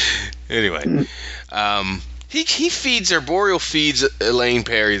 Anyway, Boreal feeds Elaine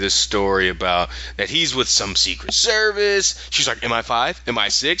Perry this story about that he's with some secret service. She's like, MI5?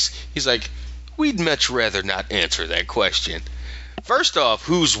 MI6? He's like, we'd much rather not answer that question. First off,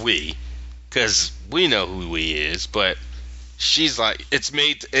 who's we? Because we know who we is, but she's like,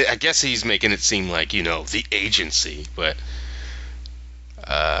 I guess he's making it seem like, the agency, but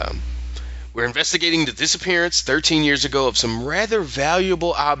We're investigating the disappearance 13 years ago of some rather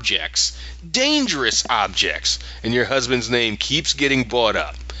valuable objects, dangerous objects, and your husband's name keeps getting brought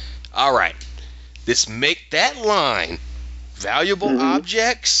up. All right. That line, valuable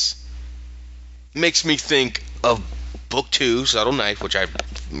objects, makes me think of Book 2, Subtle Knife, which I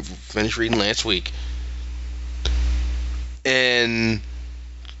finished reading last week, and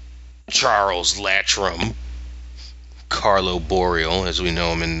Charles Latrim, Carlo Boreal, as we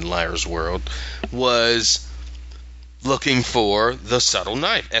know him in Liar's World, was looking for the subtle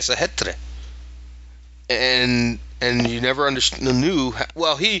knife, essa hetre. And you never knew.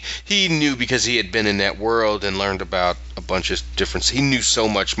 Well, he knew because he had been in that world and learned about a bunch of different. He knew so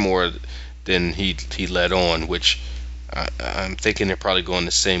much more than he let on, which I'm thinking they're probably going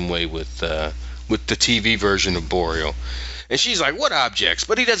the same way with the TV version of Boreal. And she's like, "What objects?"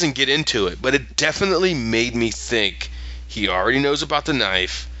 But he doesn't get into it. But it definitely made me think he already knows about the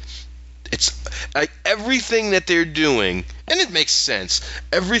knife. It's like everything that they're doing, and it makes sense.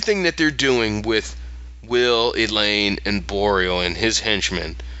 Everything that they're doing with Will, Elaine, and Boreal and his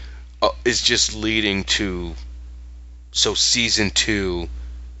henchmen is just leading to. So season 2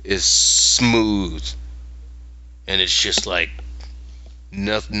 is smooth, and it's just like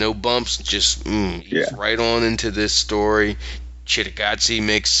no bumps, just right on into this story. Chitagazzi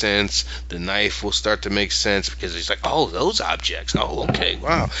makes sense. The knife will start to make sense because he's like, oh, those objects. Oh, okay,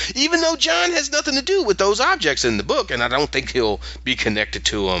 wow. Even though John has nothing to do with those objects in the book, and I don't think he'll be connected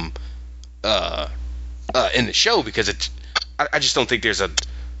to them in the show because I just don't think there's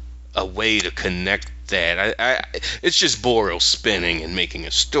a way to connect that. It's just Boreal spinning and making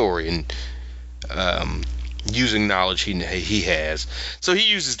a story and using knowledge he has. So he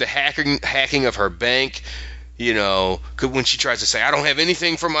uses the hacking of her bank. You know, when she tries to say, I don't have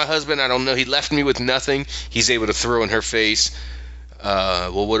anything for my husband, I don't know, he left me with nothing, he's able to throw in her face,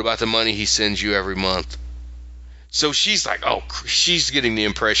 well, what about the money he sends you every month? So she's like, she's getting the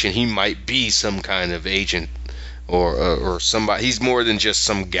impression he might be some kind of agent or somebody. He's more than just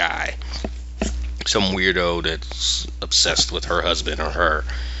some guy, some weirdo that's obsessed with her husband or her.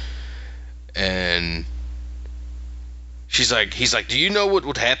 And he's like, do you know what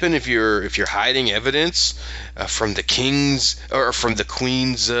would happen if you're hiding evidence from the king's or from the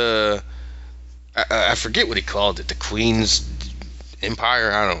queen's? I forget what he called it, the queen's empire.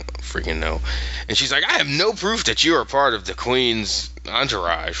 I don't freaking know. And she's like, I have no proof that you are part of the queen's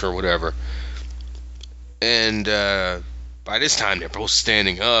entourage or whatever. And by this time, they're both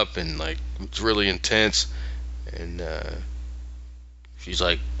standing up, and like it's really intense. And she's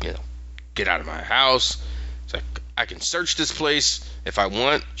like, get out of my house. It's like, I can search this place if I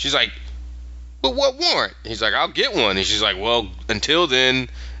want. She's like, but what warrant? He's like, I'll get one. And she's like, well, until then,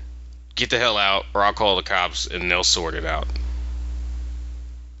 get the hell out, or I'll call the cops and they'll sort it out.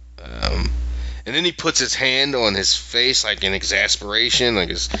 And then he puts his hand on his face like in exasperation, like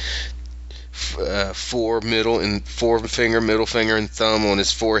his forefinger, middle finger, and thumb on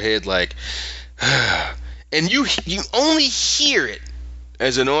his forehead, like, and you only hear it.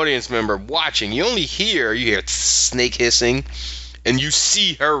 As an audience member watching, you hear snake hissing, and you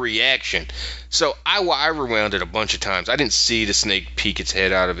see her reaction. So I rewound it a bunch of times. I didn't see the snake peek its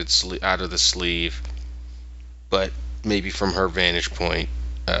head out of the sleeve, but maybe from her vantage point,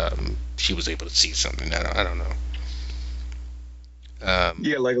 she was able to see something. I don't know.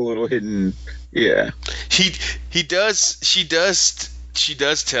 Yeah, like a little hidden. Yeah. She does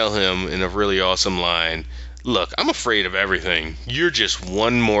tell him in a really awesome line, look, I'm afraid of everything. You're just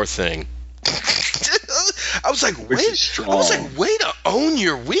one more thing. I was like, way to own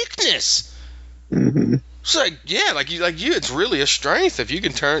your weakness. Mm-hmm. It's like, yeah, like you, it's really a strength if you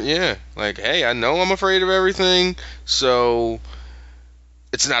can turn, like, hey, I know I'm afraid of everything, so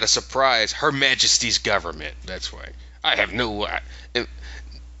it's not a surprise. Her Majesty's government. That's why I have no.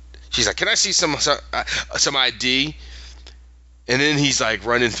 She's like, can I see some ID? And then he's like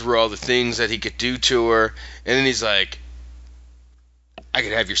running through all the things that he could do to her. And then he's like, I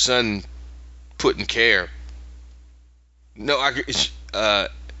could have your son put in care. No,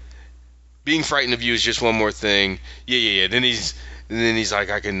 being frightened of you is just one more thing. Yeah. Then he's like,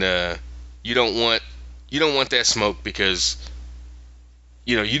 I can. You don't want that smoke because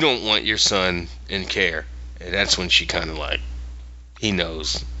you don't want your son in care. And that's when she kind of like, he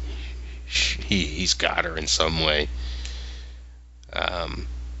knows he's got her in some way. And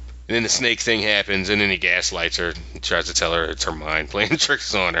then the snake thing happens, and then he gaslights her and tries to tell her it's her mind playing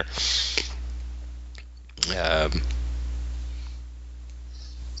tricks on her.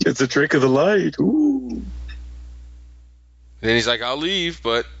 It's a trick of the light. Ooh. Then he's like, I'll leave,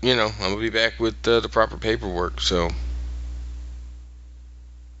 but, I'm going to be back with the proper paperwork, so.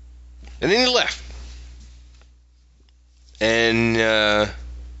 And then he left. And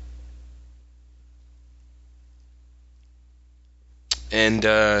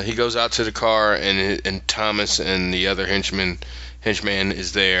he goes out to the car, and Thomas and the other henchman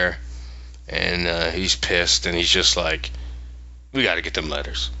is there, and he's pissed, and he's just like, we got to get them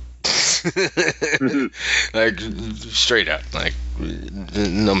letters. Like, straight up, like,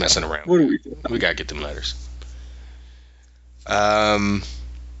 no messing around. What are we doing? We got to get them letters.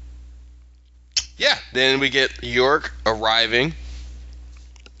 Yeah, then we get York arriving.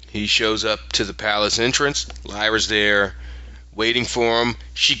 He shows up to the palace entrance. Lyra's there, waiting for him.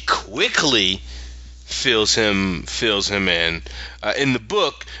 She quickly fills him in. In the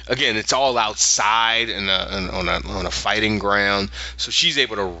book, again, it's all outside and on a fighting ground, so she's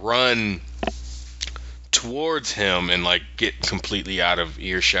able to run towards him and like get completely out of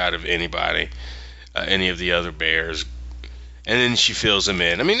earshot of anybody, any of the other bears. And then she fills him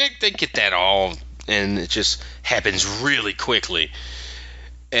in. I mean, they get that all, and it just happens really quickly.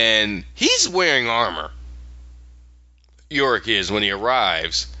 And he's wearing armor. Yorick is when he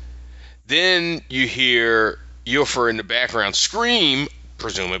arrives. Then you hear Iofur in the background scream,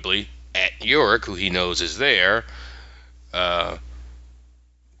 presumably at Yorick, who he knows is there. Come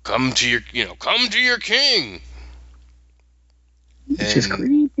to your king. Which is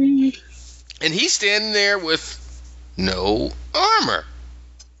creepy. And he's standing there with no armor.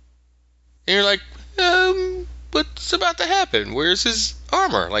 And you're like, what's about to happen? Where's his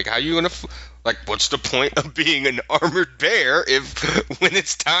armor? Like, how you gonna like, what's the point of being an armored bear if when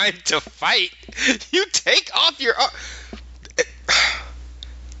it's time to fight, you take off your armor?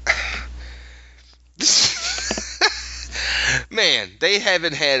 Man, they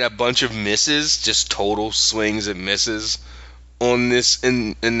haven't had a bunch of misses, just total swings and misses on this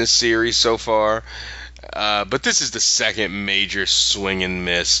in this series so far. But this is the second major swing and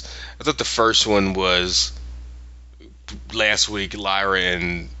miss. I thought the first one was last week, Lyra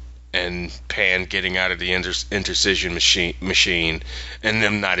and Pan getting out of the intercision machine and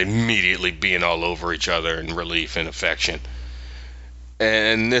them not immediately being all over each other in relief and affection.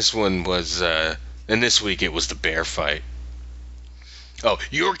 And this one was, and this week it was the bear fight. Oh,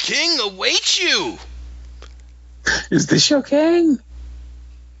 your king awaits you! Is this your king?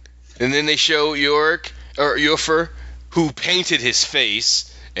 And then they show Iofur, who painted his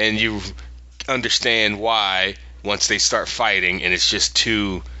face, and you understand why once they start fighting, and it's just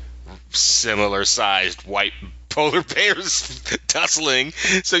two similar-sized white polar bears tussling.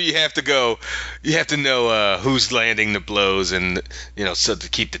 So you have to know who's landing the blows, and so to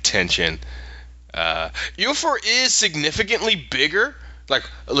keep the tension. Iofur is significantly bigger. Like,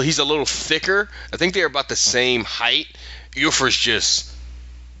 he's a little thicker. I think they're about the same height. Iofur's just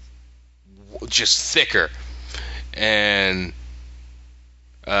thicker. And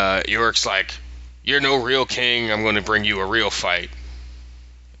Yorick's like, you're no real king. I'm going to bring you a real fight.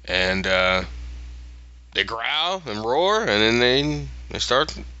 And they growl and roar, and then they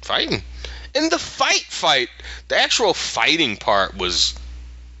start fighting. And the fight, the actual fighting part was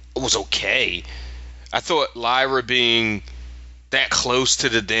okay. I thought Lyra being that close to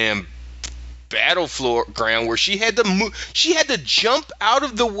the damn battle floor ground where she had to jump out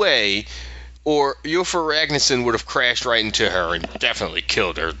of the way, or Iofur Ragnarsson would have crashed right into her and definitely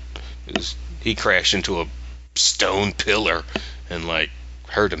killed her. He crashed into a stone pillar and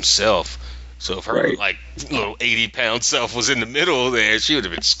hurt himself. So if her little 80-pound self was in the middle there, she would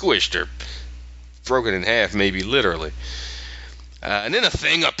have been squished or broken in half, maybe literally. And then a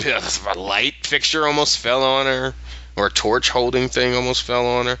thing up here, a light fixture almost fell on her, or a torch holding thing almost fell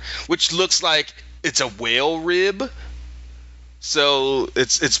on her, which looks like it's a whale rib. So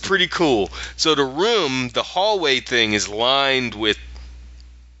it's pretty cool. So the hallway thing is lined with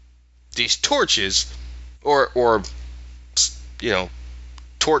these torches, or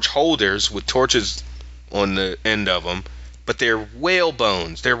torch holders with torches on the end of them, but they're whale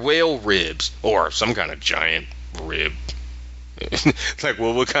bones, they're whale ribs, or some kind of giant rib.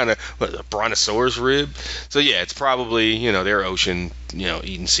 What kind of, a brontosaurus rib? So yeah, it's probably, they're ocean,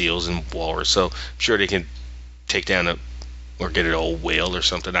 eating seals and walrus, so I'm sure they can take down or get an old whale or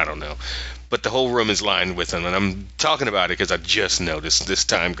something, I don't know. But the whole room is lined with them, and I'm talking about it because I just noticed this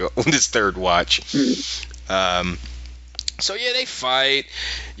third watch. So yeah, they fight.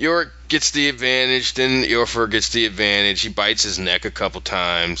 Yorick gets the advantage, then Iofur gets the advantage. He bites his neck a couple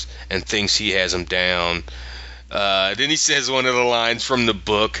times and thinks he has him down. Then he says one of the lines from the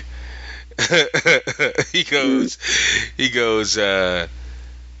book. He goes, he's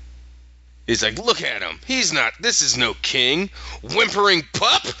like, look at him. This is no king. Whimpering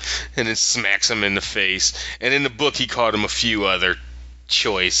pup. And then smacks him in the face. And in the book, he called him a few other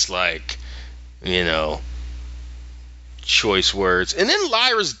choice, choice words. And then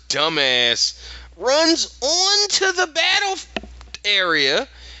Lyra's dumbass runs onto the battle area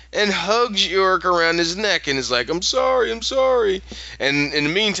and hugs Yorick around his neck and is like, I'm sorry. And in the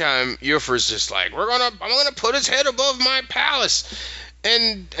meantime, Yennefer's just like, I'm gonna put his head above my palace,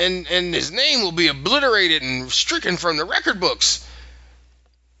 and his name will be obliterated and stricken from the record books.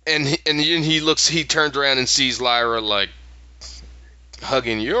 And he turns around and sees Lyra like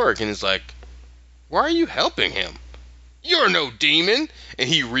hugging Yorick and is like, why are you helping him? You're no demon. And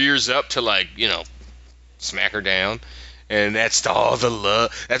he rears up to smack her down. And that's all the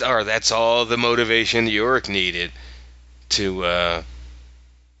love. That's all the motivation Yorick needed to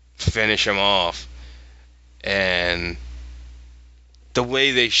finish him off. And the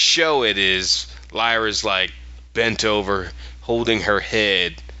way they show it is Lyra's like bent over, holding her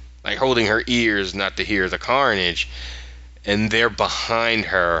head, like holding her ears not to hear the carnage. And they're behind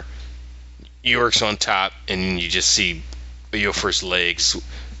her. Yorick's on top, and you just see Yennefer's legs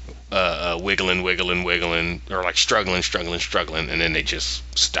wiggling, or like struggling, and then they just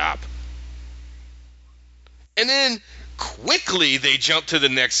stop. And then quickly they jump to the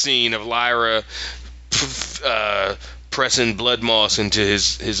next scene of Lyra pressing blood moss into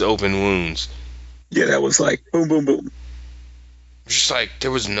his open wounds. Yeah, that was like boom, boom, boom. Just like there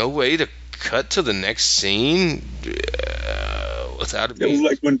was no way to cut to the next scene without it being... It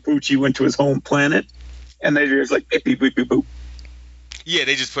was like when Poochie went to his home planet, and they just like beep, beep, beep, beep, boop. Yeah,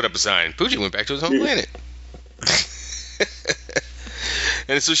 they just put up a sign. Poochie went back to his home planet.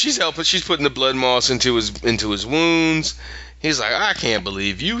 And so she's helping. She's putting the blood moss into his wounds. He's like, I can't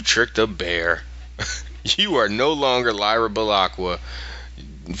believe you tricked a bear. You are no longer Lyra Belacqua.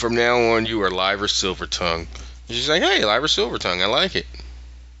 From now on, you are Lyra Silvertongue. And she's like, hey, Lyra Silvertongue, I like it.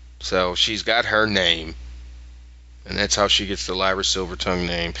 So she's got her name. And that's how she gets the Lyra Silvertongue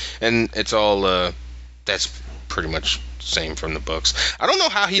name. And it's all, that's pretty much the same from the books. I don't know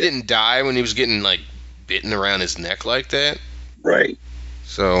how he didn't die when he was getting, like, bitten around his neck like that. Right.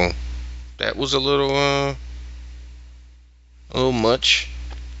 So that was a little much.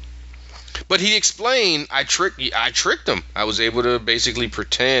 But he explained, I tricked him. I was able to basically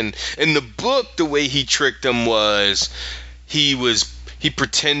pretend. In the book, the way he tricked him was he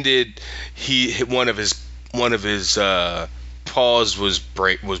pretended one of his paws was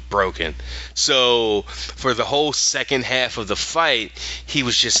broken. So for the whole second half of the fight, he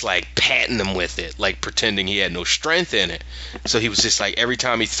was just like patting him with it, like pretending he had no strength in it. So he was just like, every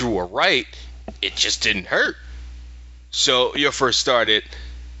time he threw a right, it just didn't hurt. So your first started.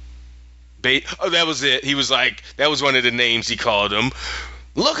 That was it. He was like, that was one of the names he called him.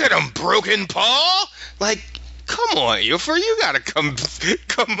 Look at him, broken paw. Like, come on, Yennefer, you gotta come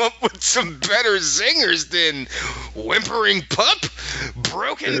up with some better zingers than whimpering pup,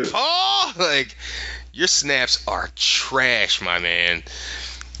 broken paw. Like, your snaps are trash, my man.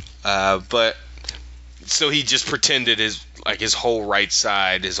 But so he just pretended his whole right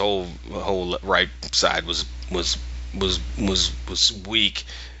side, his whole right side was weak.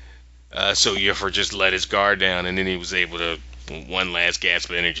 So Yennefer just let his guard down, and then he was able to, one last gasp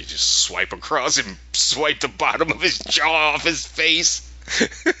of energy, just swipe across him, swipe the bottom of his jaw off his face.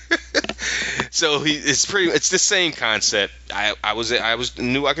 So it's the same concept. I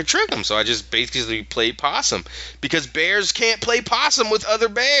knew I could trick him, so I just basically played possum, because bears can't play possum with other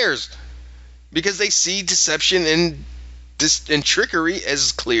bears because they see deception and trickery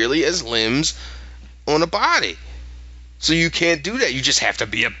as clearly as limbs on a body. So you can't do that. You just have to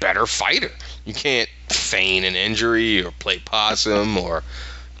be a better fighter. You can't feign an injury or play possum or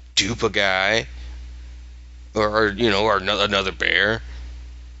dupe a guy or another bear.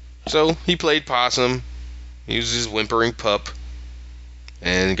 So he played possum. He was his whimpering pup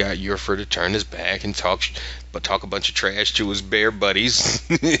and got Yennefer to turn his back and talk a bunch of trash to his bear buddies.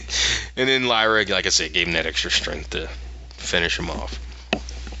 And then Lyra, like I said, gave him that extra strength to finish him off.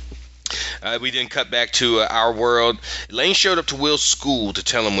 We then cut back to our world. Elaine showed up to Will's school to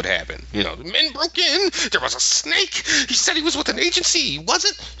tell him what happened. The men broke in. There was a snake. He said he was with an agency. He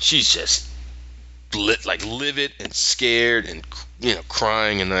wasn't. She's just livid and scared and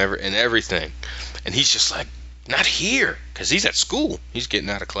crying and everything. And he's just like, not here, because he's at school. He's getting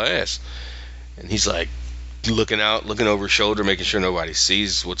out of class, and he's like looking over his shoulder, making sure nobody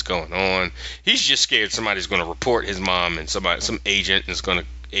sees what's going on. He's just scared somebody's going to report his mom, and some agency is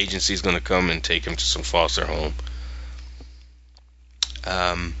going to come and take him to some foster home.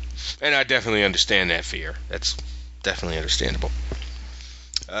 And I definitely understand that fear. That's definitely understandable.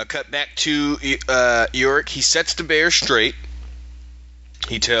 Cut back to Yorick. He sets the bear straight.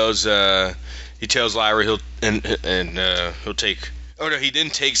 He tells Lyra he'll take. Oh no, he then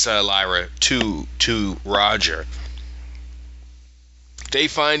takes Lyra to Roger. They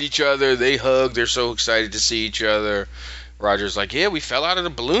find each other. They hug. They're so excited to see each other. Roger's like, "Yeah, we fell out of the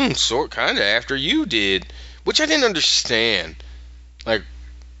balloon, kind of after you did," which I didn't understand. Like,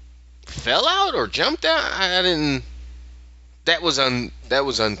 fell out or jumped out? I didn't. That was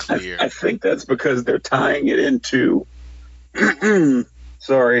unclear. I think that's because they're tying it into.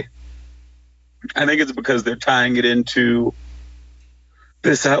 Sorry. I think it's because they're tying it into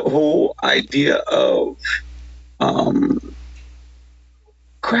this whole idea of.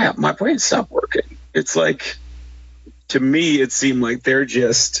 Crap, my brain stopped working. It's like, to me, it seemed like they're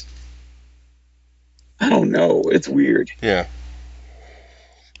just. I don't know. It's weird. Yeah.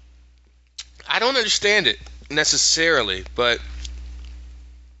 I don't understand it necessarily, but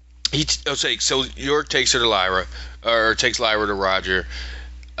so York takes her to Lyra, or takes Lyra to Roger.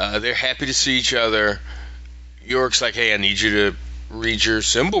 They're happy to see each other. York's like, "Hey, I need you to read your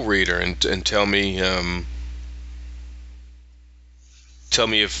symbol reader and tell me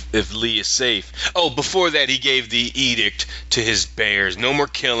if Lee is safe." Oh, before that, he gave the edict to his bears: no more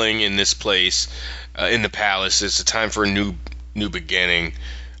killing in this place, in the palace. It's a time for a new beginning.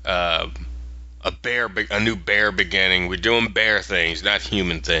 A new bear beginning. We're doing bear things, not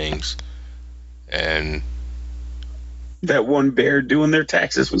human things. And that one bear doing their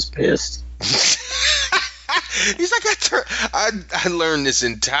taxes was pissed. He's like, I learned this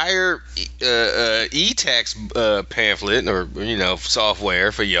entire e-tax pamphlet or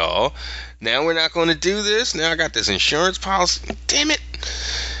software for y'all. Now we're not going to do this. Now I got this insurance policy. Damn it!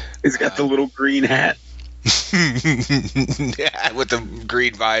 He's got the little green hat. Yeah, with the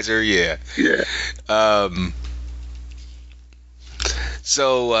green visor, yeah. Yeah.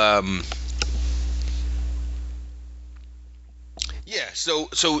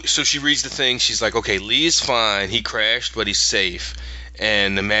 So she reads the thing. She's like, okay, Lee's fine. He crashed, but he's safe.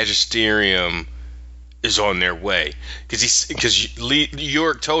 And the Magisterium is on their way. Because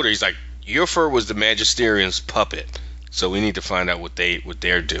York told her, he's like, Yufir was the Magisterium's puppet. So we need to find out what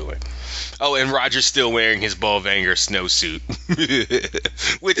they're doing. Oh, and Roger's still wearing his Bolvanger snowsuit.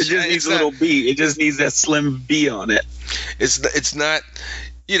 Which it just needs a little B. It just needs that slim B on it. It's not,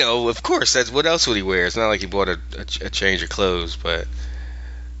 of course, that's what else would he wear? It's not like he bought a change of clothes, but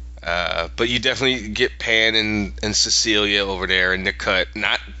you definitely get Pan and Cecilia over there in the cut.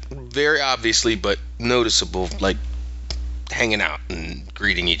 Not very obviously, but noticeable, like hanging out and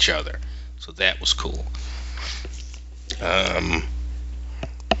greeting each other. So that was cool.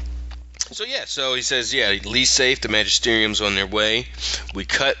 So he says, Lee's safe, the Magisterium's on their way. We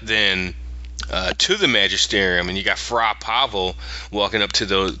cut then to the Magisterium, and you got Fra Pavel walking up to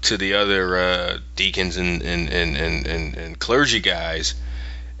the other deacons and clergy guys,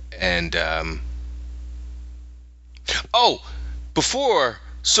 and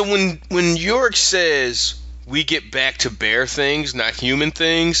when York says we get back to bear things, not human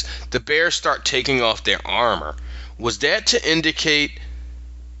things, the bears start taking off their armor. Was that to indicate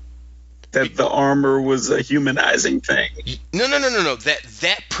that the armor was a humanizing thing? No.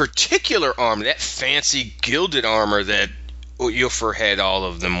 That particular armor, that fancy gilded armor that Yufir had all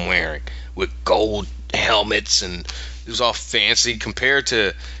of them wearing, with gold helmets, and it was all fancy compared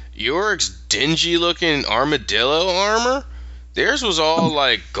to York's dingy-looking armadillo armor. Theirs was all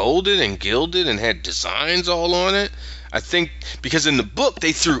like golden and gilded and had designs all on it. I think because in the book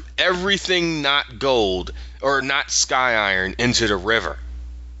they threw everything not gold or not sky iron into the river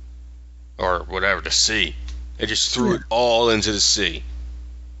or whatever, the sea. They just threw it all into the sea.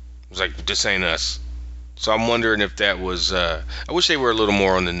 It was like, this ain't us. So I'm wondering if that was I wish they were a little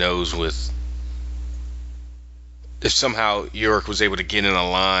more on the nose with if somehow York was able to get in a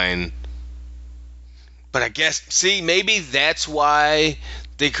line. But I guess, maybe that's why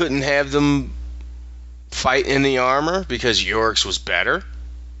they couldn't have them fight in the armor, because York's was better.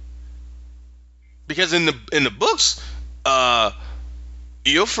 Because in the books,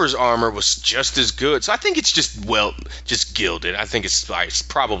 Yufir's armor was just as good. So I think it's just gilded. I think it's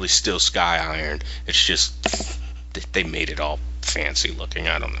probably still sky iron. It's just they made it all fancy looking.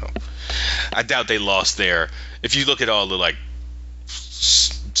 I don't know. I doubt they lost their. If you look at all the like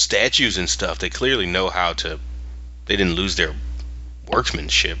statues and stuff, they clearly know how to. They didn't lose their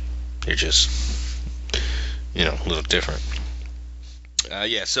workmanship. They're just a little different.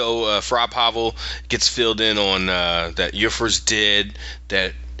 So Fra Pavel gets filled in on that Yufir's dead,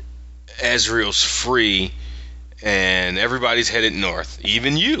 that Azrael's free, and everybody's headed north,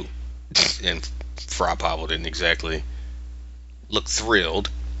 even you. And Fra Pavel didn't exactly look thrilled.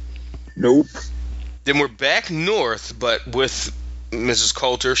 Nope. Then we're back north, but with Mrs.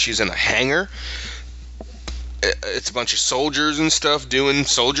 Coulter. She's in a hangar. it's a bunch of soldiers and stuff doing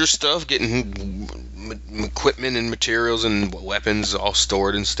soldier stuff, getting equipment and materials and weapons all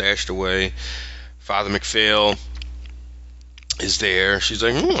stored and stashed away. Father McPhail is there. She's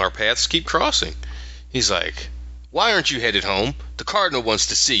like, our paths keep crossing. He's like, why aren't you headed home? The Cardinal wants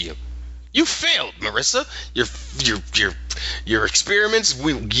to see you. You failed, Marissa. Your experiments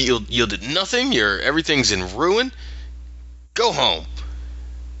yielded nothing. Everything's in ruin. Go home.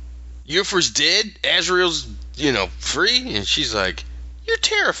 Yennefer's dead. Azrael's, free. And she's like, you're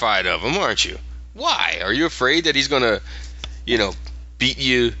terrified of him, aren't you? Why? Are you afraid that he's gonna, beat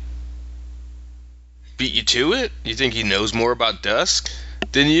you to it? You think he knows more about Dusk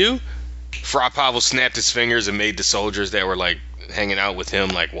than you? Fra Pavel snapped his fingers and made the soldiers that were like hanging out with him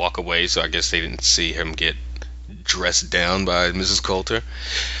like walk away, so I guess they didn't see him get dressed down by Mrs. Coulter.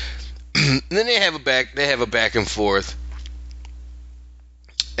 And then they have a back and forth,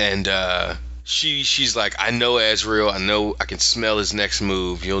 and she's like, I know Azrael, I know I can smell his next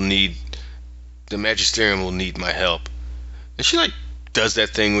move. The Magisterium will need my help. And she like does that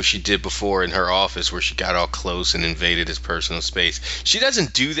thing what she did before in her office where she got all close and invaded his personal space. She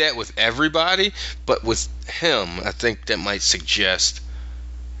doesn't do that with everybody, but with him, I think that might suggest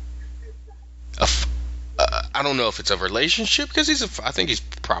I don't know if it's a relationship, because I think he's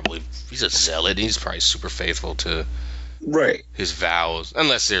a zealot. He's probably super faithful to his vows,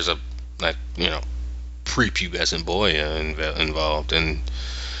 unless there's a prepubescent boy involved, and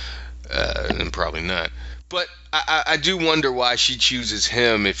probably not. But I do wonder why she chooses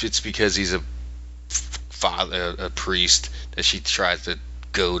him, if it's because he's a priest, that she tries to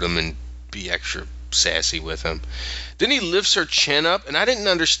goad him and be extra sassy with him. Then he lifts her chin up, and I didn't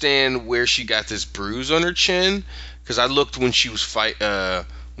understand where she got this bruise on her chin, because I looked when she was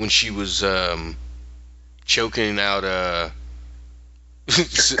choking out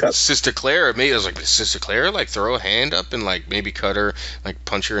Sister Clara. Maybe I was like, did Sister Clara like throw a hand up and like maybe cut her, like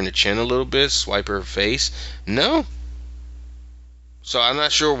punch her in the chin a little bit, swipe her face? No. So I'm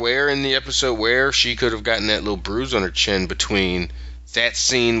not sure where in the episode where she could have gotten that little bruise on her chin between that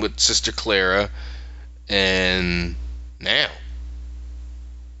scene with Sister Clara and now.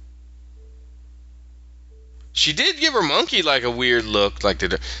 She did give her monkey like a weird look, like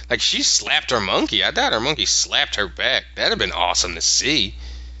she slapped her monkey. I thought her monkey slapped her back. That'd have been awesome to see.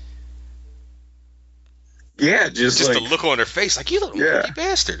 Yeah, just the look on her face, like, you little monkey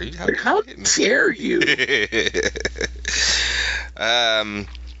bastard. How dare you?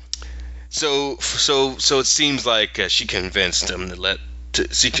 So it seems like she convinced him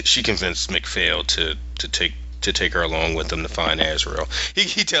she convinced McPhail to take her along with them to find Azrael.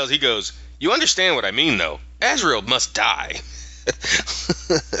 He goes, you understand what I mean, though. Azrael must die. I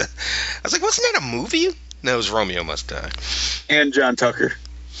was like, wasn't that a movie? No, it was Romeo Must Die. And John Tucker.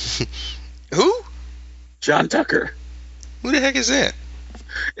 Who? John Tucker. Who the heck is that?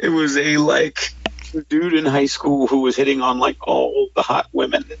 It was a dude in high school who was hitting on all the hot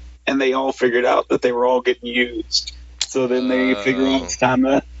women, and they all figured out that they were all getting used. So then they figure out it's time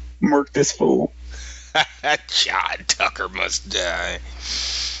to murk this fool. John Tucker Must Die.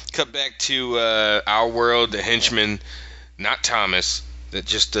 Cut back to our world, the henchman, not Thomas,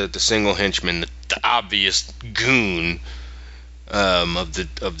 just the single henchman, the obvious goon of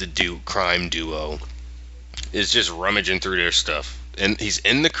the crime duo, is just rummaging through their stuff. And he's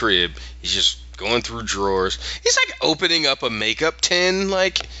in the crib. He's just going through drawers. He's like opening up a makeup tin.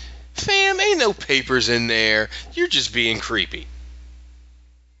 Like, fam, ain't no papers in there. You're just being creepy.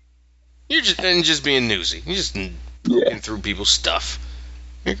 You're just being newsy. You're just looking through people's stuff.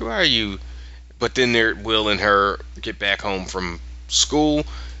 Like, why are you? But then Will and her get back home from school,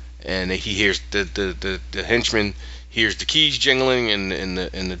 and he hears the henchman hears the keys jingling in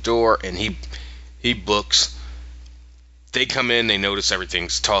the door, and he books. They come in, they notice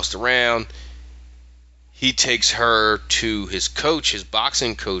everything's tossed around. He takes her to his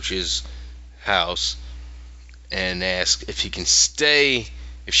boxing coach's house, and asks if she can stay.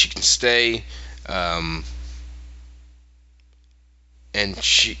 And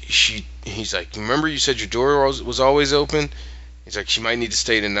he's like, remember you said your door was always open? He's like, she might need to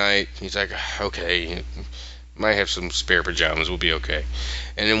stay tonight. He's like, okay, might have some spare pajamas, we'll be okay.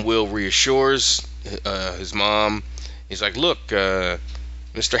 And then Will reassures his mom. He's like, look, Mr.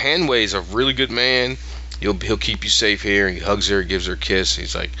 Hanway's a really good man. He'll keep you safe here. He hugs her, gives her a kiss.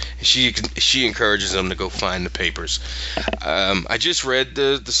 He's like, she encourages him to go find the papers. I just read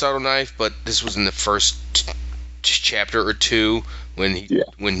the Subtle Knife, but this was in the first chapter or two when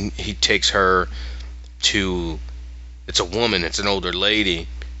he takes her to, it's a woman, it's an older lady,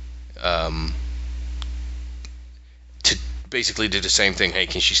 basically did the same thing. Hey,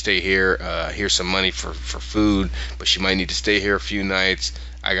 can she stay here? Here's some money for food, but she might need to stay here a few nights.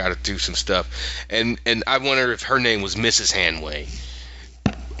 I got to do some stuff. And I wonder if her name was Mrs. Hanway.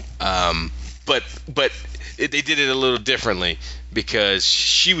 But they did it a little differently because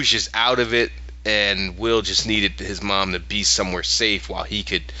she was just out of it, and Will just needed his mom to be somewhere safe while he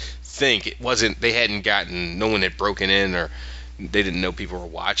could think. It wasn't, they hadn't gotten, no one had broken in, or they didn't know people were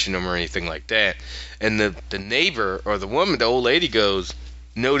watching them or anything like that. And the neighbor, or the woman, the old lady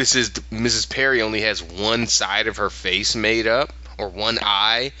notices Mrs. Perry only has one side of her face made up, or one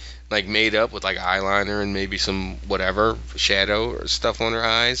eye like made up with like eyeliner and maybe some whatever shadow or stuff on her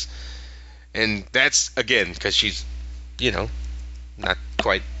eyes. And that's, again, because she's, not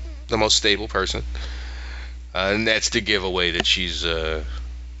quite the most stable person. And that's to give away that she's, not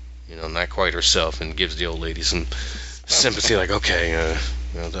quite herself, and gives the old lady some sympathy, like, okay,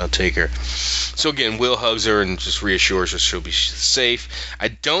 I'll take her. So again, Will hugs her and just reassures her she'll be safe. I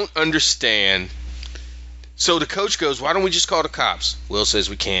don't understand. So the coach goes, why don't we just call the cops? Will says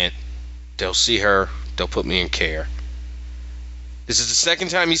we can't. They'll see her. They'll put me in care. This is the second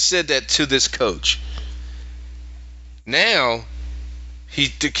time he said that to this coach. Now, he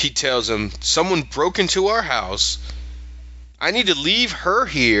tells him, someone broke into our house. I need to leave her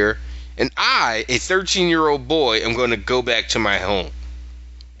here, and I, a 13-year-old boy, am going to go back to my home.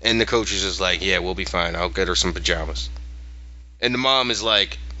 And the coach is just like, yeah, we'll be fine. I'll get her some pajamas. And the mom is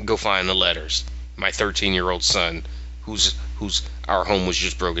like, go find the letters. My 13-year-old son, whose our home was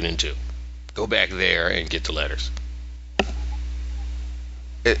just broken into. Go back there and get the letters.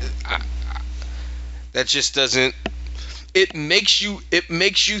 That just doesn't. It makes you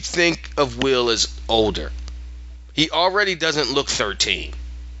think of Will as older. He already doesn't look 13.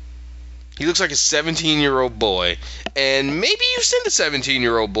 He looks like a 17-year-old boy, and maybe you send a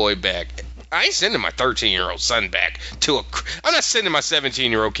 17-year-old boy back. I ain't sending my 13-year-old son back I'm not sending my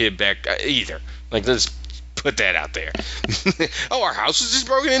 17-year-old kid back either. Like, let's put that out there. Oh, our house was just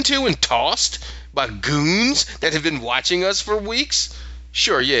broken into and tossed by goons that have been watching us for weeks?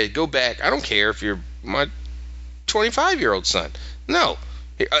 Sure, yeah, go back. I don't care if you're my 25-year-old son. No.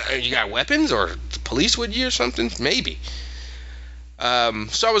 You got weapons, or the police with you or something? Maybe.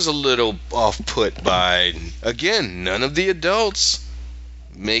 So I was a little off-put by, again, none of the adults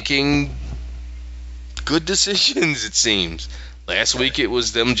making good decisions, it seems. Last week it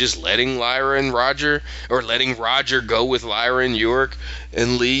was them just letting Lyra and Roger, or letting Roger go with Lyra and York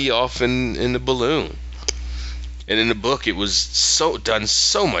and Lee off in the balloon. And in the book, it was done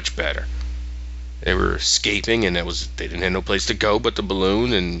so much better. They were escaping, and they didn't have no place to go but the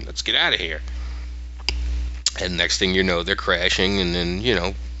balloon, and let's get out of here. And next thing you know, they're crashing, and then,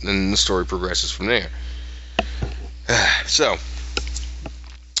 then the story progresses from there. So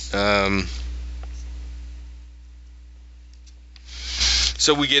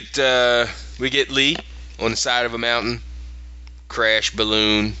we get Lee on the side of a mountain, crash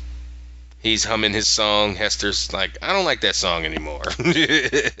balloon. He's humming his song. Hester's like, I don't like that song anymore.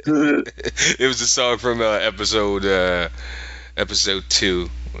 It was a song from episode 2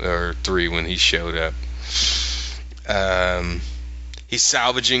 or 3 when he showed up. He's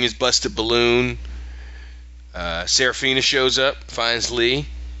salvaging his busted balloon. Serafina shows up, finds Lee.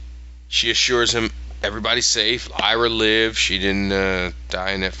 She assures him everybody's safe. Lyra lived. She didn't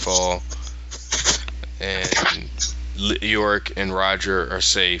die in that fall. And York and Roger are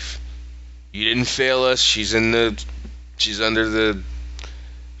safe. You didn't fail us. She's under the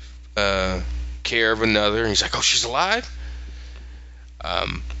care of another. And he's like, oh, she's alive?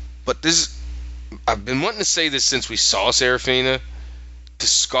 But I've been wanting to say this since we saw Serafina. The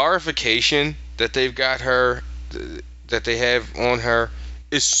scarification that they've got her, that they have on her,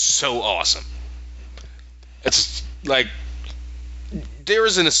 is so awesome. It's like, there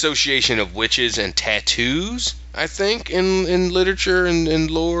is an association of witches and tattoos, I think, in literature and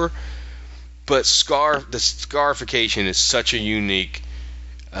in lore. But the scarification is such a unique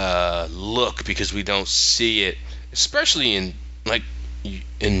look, because we don't see it, especially in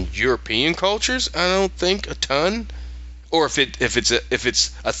European cultures. I don't think a ton. Or if it's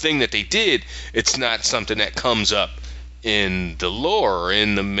a thing that they did, it's not something that comes up in the lore or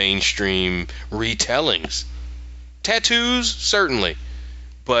in the mainstream retellings. Tattoos, certainly,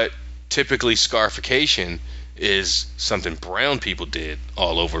 but typically scarification is something brown people did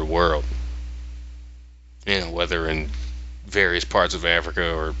all over the world. Whether in various parts of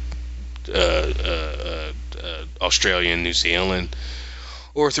Africa or Australia and New Zealand,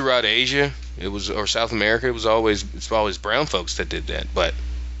 or throughout Asia, or South America, it's always brown folks that did that. But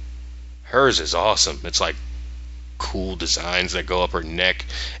hers is awesome. It's like cool designs that go up her neck,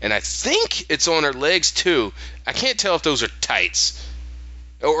 and I think it's on her legs too. I can't tell if those are tights,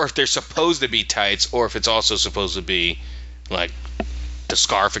 or if they're supposed to be tights, or if it's also supposed to be like the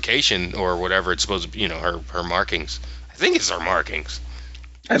scarification or whatever it's supposed to be. Her markings. I think it's her markings.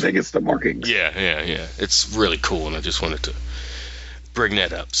 I think it's the markings. Yeah. It's really cool, and I just wanted to bring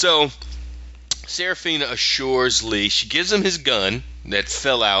that up. So Serafina assures Lee. She gives him his gun that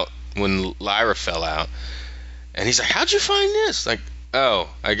fell out when Lyra fell out, and he's like, "How'd you find this?" Like, "Oh,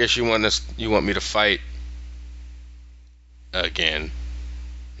 I guess you want me to fight again."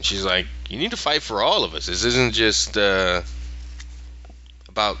 And she's like, "You need to fight for all of us. This isn't just about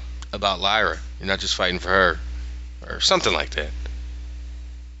Lyra. You're not just fighting for her," or something like that.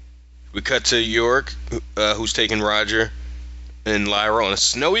 We cut to York, who's taking Roger and Lyra on a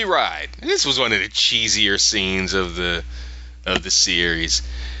snowy ride. And this was one of the cheesier scenes of the series.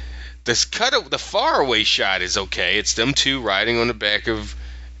 The faraway shot is okay. It's them two riding on the back of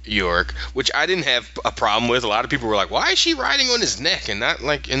York, which I didn't have a problem with. A lot of people were like, "Why is she riding on his neck and not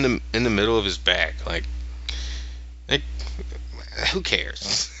like in the middle of his back?" Like who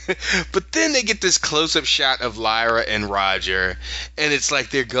cares? But then they get this close-up shot of Lyra and Roger, and it's like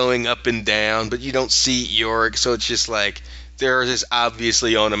they're going up and down, but you don't see York, so it's just like they're just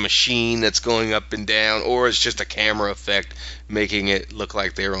obviously on a machine that's going up and down, or it's just a camera effect making it look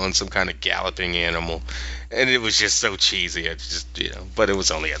like they're on some kind of galloping animal. And it was just so cheesy. It just, but it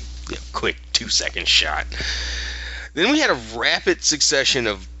was only a quick 2-second shot. Then we had a rapid succession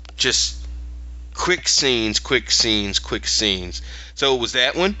of just quick scenes. So it was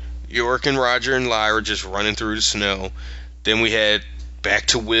that one, York and Roger and Lyra just running through the snow. Then we had back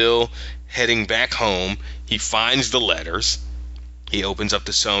to Will heading back home. He finds the letters. He opens up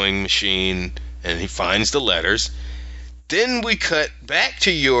the sewing machine and he finds the letters. Then we cut back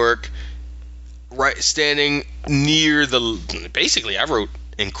to York, right, standing near basically I wrote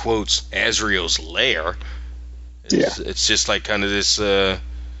in quotes, Azrael's lair. It's just like kind of this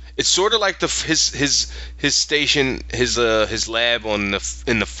it's sort of like his station, his lab in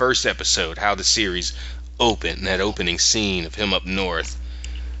the first episode, how the series opened, that opening scene of him up north.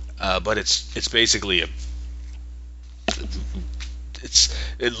 But it's basically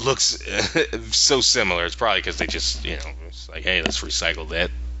it looks so similar. It's probably because they just it's like, hey, let's recycle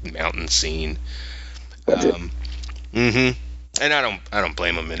that mountain scene. And I don't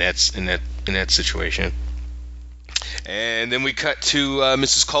blame him in that situation. And then we cut to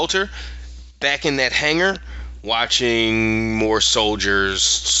Mrs. Coulter back in that hangar watching more soldiers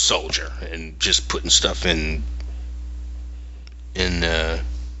soldier and just putting stuff in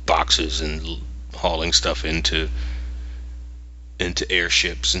boxes and hauling stuff into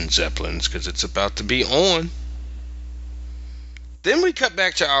airships and zeppelins because it's about to be on. Then we cut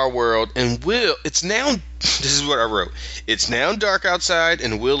back to our world, and Will, this is what I wrote. It's now dark outside,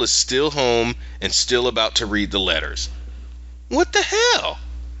 and Will is still home and still about to read the letters. What the hell?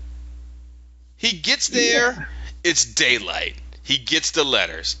 He gets there, It's daylight. He gets the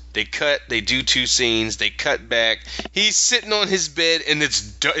letters. They do 2 scenes, they cut back. He's sitting on his bed, and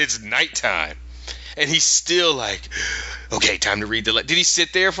it's nighttime. And he's still like, okay, time to read the letter. Did he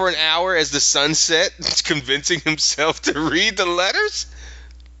sit there for an hour as the sun set, convincing himself to read the letters?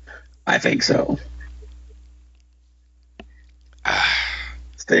 I think so.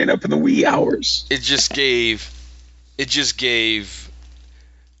 Staying up in the wee hours. It just gave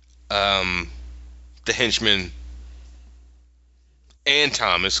the henchman and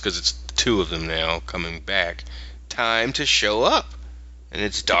Thomas, because it's 2 of them now coming back, time to show up. And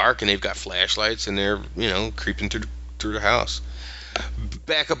it's dark, and they've got flashlights, and they're, creeping through the house.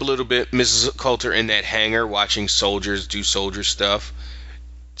 Back up a little bit, Mrs. Coulter in that hangar watching soldiers do soldier stuff.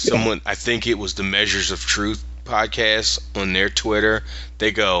 Someone, I think it was the Measures of Truth podcast on their Twitter,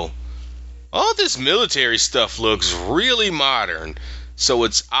 they go, all this military stuff looks really modern, so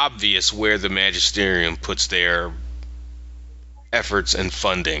it's obvious where the Magisterium puts their efforts and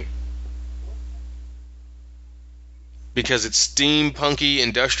funding. Because it's steampunky,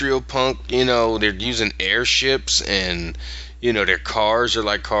 industrial punk, they're using airships and, their cars are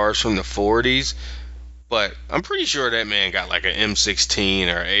like cars from the 40s. But I'm pretty sure that man got like an M16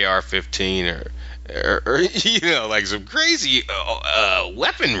 or AR-15 or like some crazy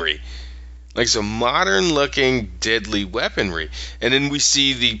weaponry. Like some modern-looking, deadly weaponry. And then we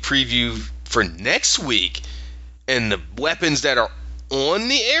see the preview for next week, and the weapons that are on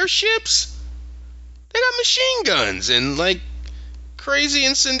the airships, they got machine guns and like crazy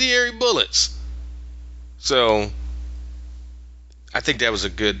incendiary bullets. So I think that was a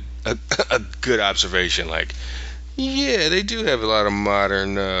good observation. Like, yeah, they do have a lot of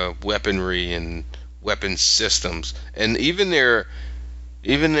modern weaponry and weapons systems, and even their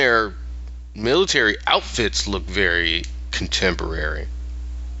military outfits look very contemporary.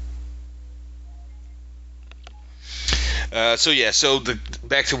 So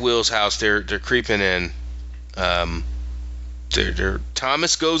back to Will's house. They're creeping in.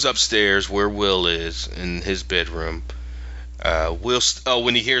 Thomas goes upstairs where Will is in his bedroom.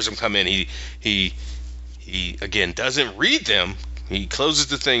 When he hears him come in, he again doesn't read them. He closes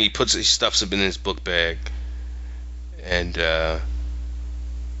the thing. He stuffs it in his book bag, and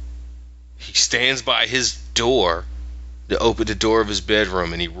he stands by his door to open the door of his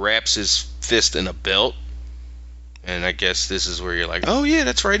bedroom, and he wraps his fist in a belt. And I guess this is where you're like, oh yeah,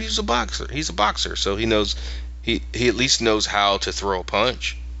 that's right. He's a boxer. He's a boxer, so he knows. He at least knows how to throw a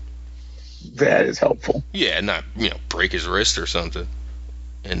punch. That is helpful. Yeah, not break his wrist or something,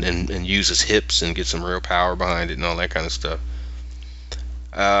 and use his hips and get some real power behind it and all that kind of stuff.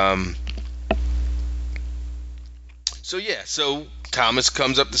 So Thomas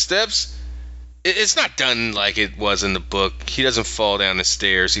comes up the steps. It's not done like it was in the book. He doesn't fall down the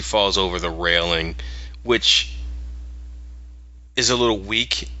stairs. He falls over the railing, which is a little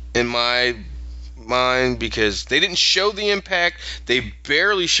weak in my mind because they didn't show the impact. They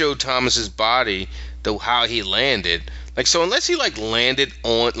barely showed Thomas's body, though, how he landed. So unless he landed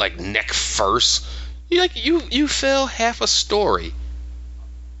on neck first, you fell half a story.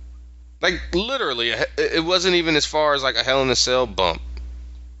 Literally, it wasn't even as far as a Hell in a Cell bump.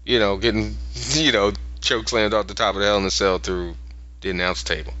 Getting choke slammed off the top of the Hell in a Cell through the announce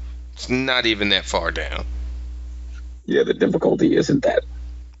table. It's not even that far down. Yeah, the difficulty isn't that.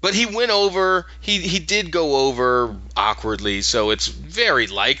 But he went over. He did go over awkwardly, so it's very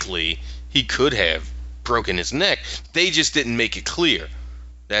likely he could have broken his neck. They just didn't make it clear.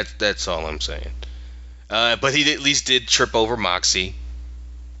 That's all I'm saying. But he at least did trip over Moxie.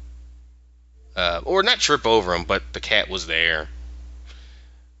 Or not trip over him, but the cat was there.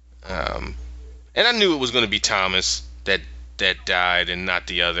 And I knew it was going to be Thomas that died and not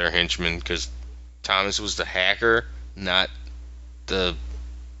the other henchman, because Thomas was the hacker, not the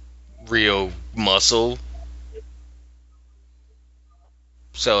real muscle.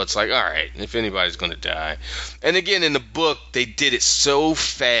 So it's all right, if anybody's going to die. And again, in the book, they did it so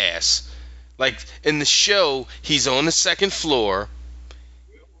fast. In the show, he's on the second floor.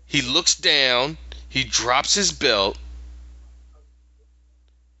 He looks down. He drops his belt.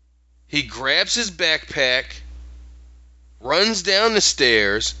 He grabs his backpack, runs down the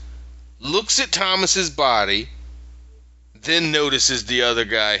stairs, looks at Thomas's body, then notices the other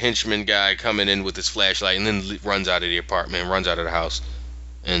guy, henchman guy, coming in with his flashlight, and then runs out of the apartment, runs out of the house,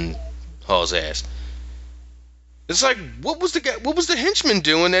 and hauls ass. It's what was the henchman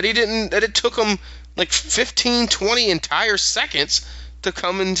doing that it took him 15, 20 entire seconds to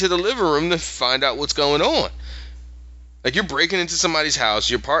come into the living room to find out what's going on? You're breaking into somebody's house,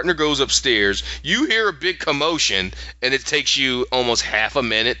 your partner goes upstairs, you hear a big commotion, and it takes you almost half a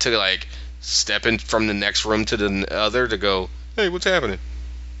minute to step in from the next room to the other to go, hey, what's happening?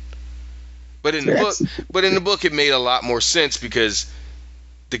 But in the book, it made a lot more sense because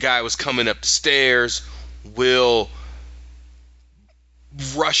the guy was coming up the stairs. Will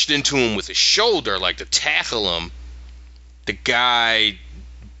rushed into him with his shoulder, to tackle him. The guy,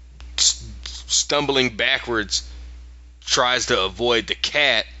 stumbling backwards, tries to avoid the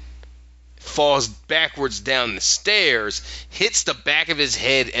cat, falls backwards down the stairs, hits the back of his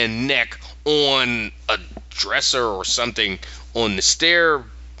head and neck on a dresser or something on the stair,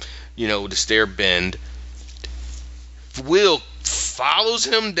 the stair bend. Will follows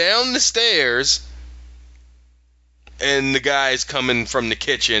him down the stairs, and the guy's coming from the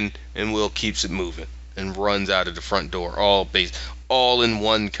kitchen, and Will keeps it moving and runs out of the front door, all in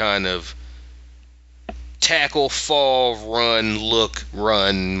one kind of tackle, fall, run, look,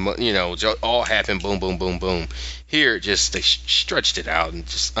 run, all happen, boom, boom, boom, boom. Here, they stretched it out and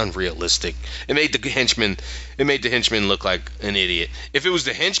just unrealistic. It made the henchman look like an idiot. If it was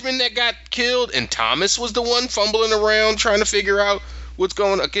the henchman that got killed and Thomas was the one fumbling around trying to figure out what's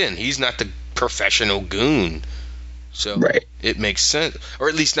going on, again, he's not the professional goon. So right. It makes sense. Or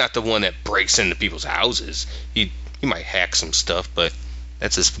at least not the one that breaks into people's houses. He might hack some stuff, but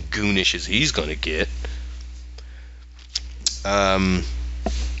that's as goonish as he's going to get. And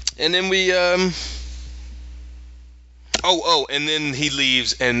then we and then he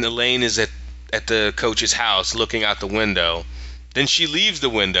leaves, and Elaine is at the coach's house looking out the window. Then she leaves the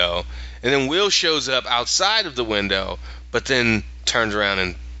window, and then Will shows up outside of the window, but then turns around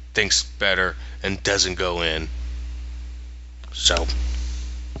and thinks better and doesn't go in. So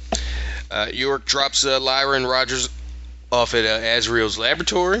York drops Lyra and Rogers off at Azriel's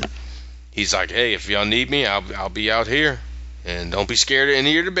laboratory. he's like, hey, if y'all need me, I'll be out here. And don't be scared of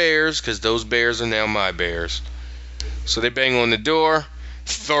any of the bears, because those bears are now my bears. So they bang on the door.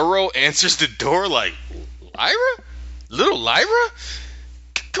 Thorough answers the door like, Lyra? Little Lyra?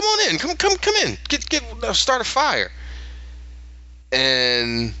 Come on in. Come in. Get start a fire.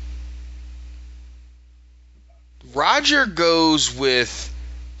 And Roger goes with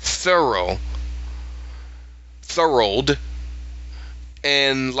Thorold,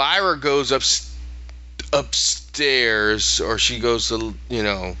 and Lyra goes upstairs, or she goes to,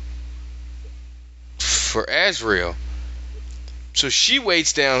 for Azrael. So she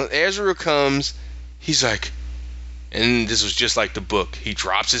waits down. Azrael comes. He's like, and this was just like the book. He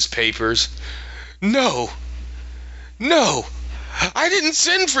drops his papers. No, I didn't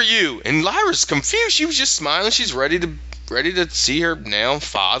send for you. And Lyra's confused. She was just smiling. She's ready to see her now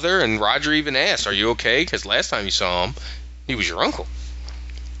father. And Roger even asked, "Are you okay?" Because last time you saw him, he was your uncle.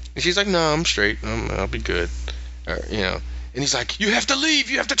 And she's like, "No, I'm straight. I'll be good." And he's like, "You have to leave.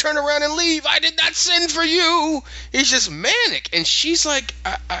 You have to turn around and leave. I did not send for you." He's just manic. And she's like,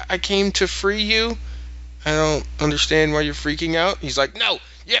 I came to free you. I don't understand why you're freaking out. He's like, "No,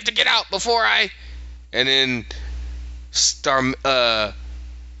 you have to get out before I..." And then Stelmaria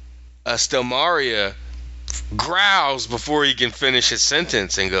growls before he can finish his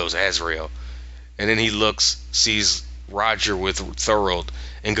sentence and goes, "Azrael." And then he sees Roger with Thorold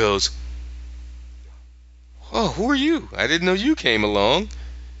and goes, "Oh, who are you? I didn't know you came along."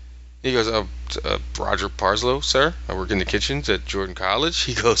 He goes, "Roger Parslow, sir. I work in the kitchens at Jordan College."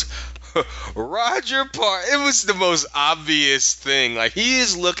 He goes, "Roger It was the most obvious thing. Like, he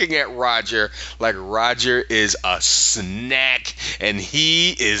is looking at Roger like Roger is a snack and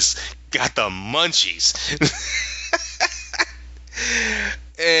he is got the munchies.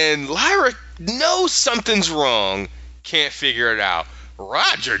 And Lyra knows something's wrong, can't figure it out.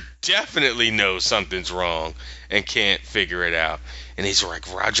 Roger definitely knows something's wrong and can't figure it out. And he's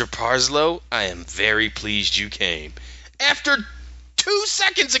like, "Roger Parslow, I am very pleased you came." After 2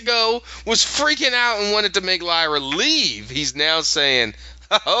 seconds ago was freaking out and wanted to make Lyra leave, he's now saying,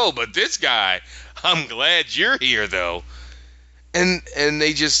 "Oh, but this guy, I'm glad you're here though." And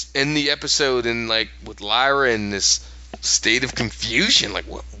they just end the episode in, like, with Lyra in this state of confusion, like,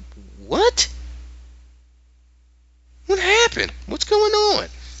 what? What happened? What's going on?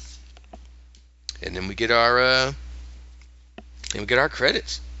 And then we get our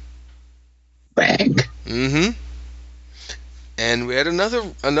credits. Bang. Mm-hmm. And we had another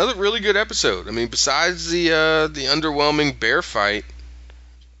really good episode. I mean, besides the underwhelming bear fight,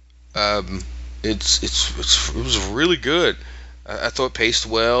 it was really good. I thought it paced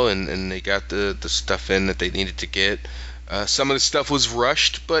well, and they got the stuff in that they needed to get. Some of the stuff was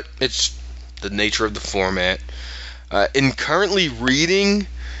rushed, but it's the nature of the format. In currently reading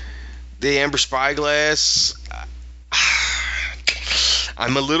the Amber Spyglass,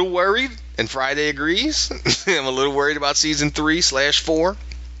 I'm a little worried, and Friday agrees. I'm a little worried about season 3/4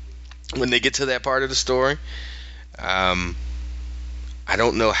 when they get to that part of the story. I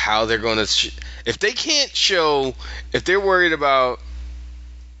don't know how they're going to... if they can't show... if they're worried about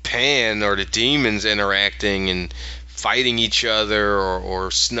Pan or the demons interacting and fighting each other or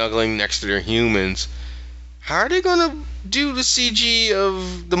snuggling next to their humans, how are they going to do the CG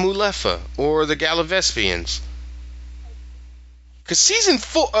of the Mulefa or the Galavespians? Because season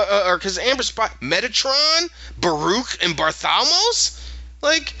 4, because Amber Spy, Metatron, Baruch, and Bartholomews,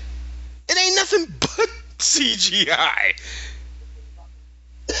 like, it ain't nothing but CGI.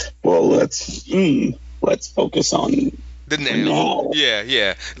 Well, let's focus on the now.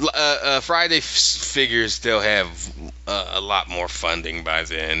 Yeah. Friday figures they'll have a lot more funding by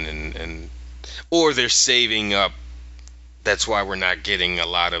then, and or they're saving up. That's why we're not getting a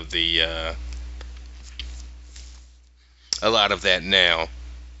lot of that now,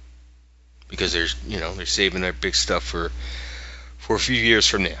 because they're saving their big stuff for a few years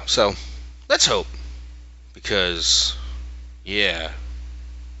from now. So let's hope, because yeah.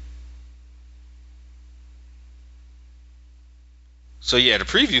 So yeah, the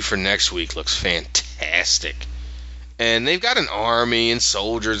preview for next week looks fantastic. And they've got an army and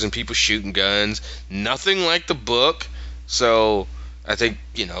soldiers and people shooting guns. Nothing like the book. So I think,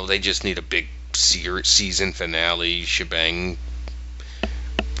 they just need a big season finale shebang,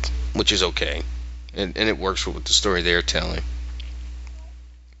 which is okay. And it works with the story they're telling.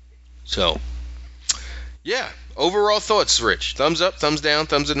 So, yeah. Overall thoughts, Rich? Thumbs up, thumbs down,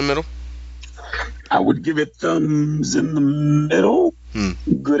 thumbs in the middle? I would give it thumbs in the middle.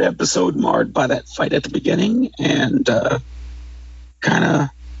 Good episode, marred by that fight at the beginning, and kind of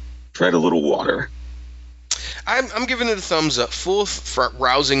tread a little water. I'm giving it a thumbs up,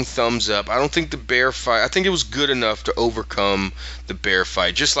 rousing thumbs up. I don't think the bear fight. I think it was good enough to overcome the bear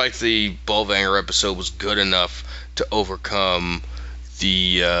fight, just like the Bolvanger episode was good enough to overcome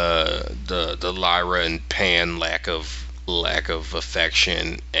the Lyra and Pan lack of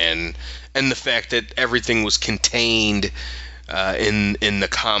affection, and the fact that everything was contained in the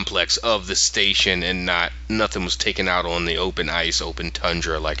complex of the station, and nothing was taken out on the open ice, open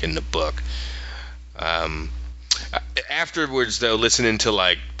tundra like in the book. Afterwards, though, listening to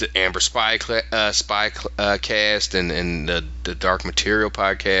like the Amber Spy cast and the Dark Material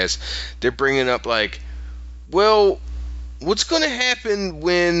podcast, they're bringing up like, well, what's going to happen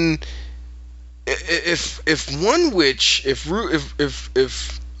when if one witch, if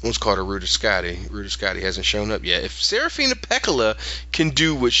let's call her Ruta Scotty hasn't shown up yet. If Serafina Pekkala can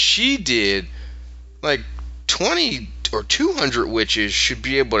do what she did, like 20 or 200 witches should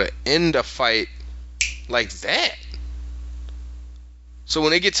be able to end a fight like that. So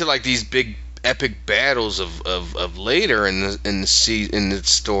when they get to like these big epic battles of later in the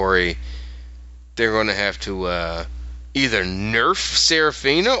story, they're going to have to either nerf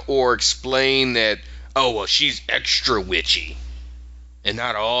Serafina or explain that, oh well, she's extra witchy, and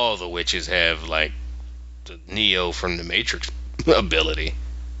not all the witches have like the Neo from the Matrix ability.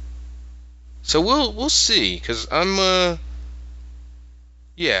 So we'll see, because I'm not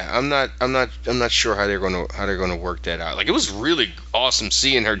sure how they're gonna work that out. Like, it was really awesome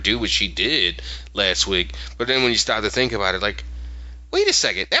seeing her do what she did last week, but then when you start to think about it, like, wait a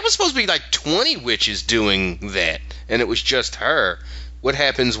second, that was supposed to be like 20 witches doing that, and it was just her. What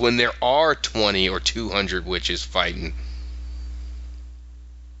happens when there are 20 or 200 witches fighting?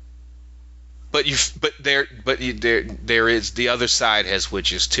 But there is, the other side has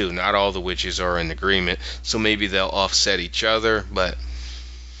witches too. Not all the witches are in agreement, so maybe they'll offset each other. But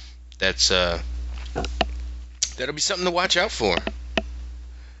that'll be something to watch out for. I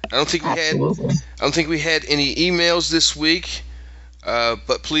don't think we had any emails this week,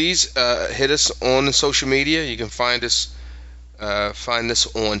 but please hit us on the social media. You can find us on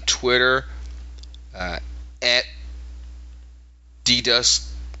Twitter at DDust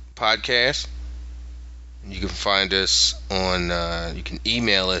Podcast. You can find us on. You can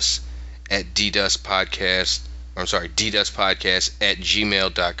email us at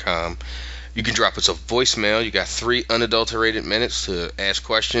ddustpodcast@gmail.com. You can drop us a voicemail. You got 3 unadulterated minutes to ask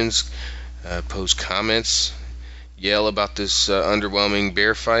questions, post comments, yell about this underwhelming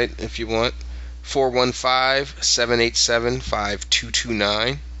bear fight if you want.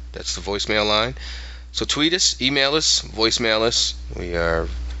 415-787-5229. That's the voicemail line. So tweet us, email us, voicemail us. We are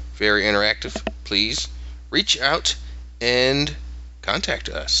very interactive. Please reach out and contact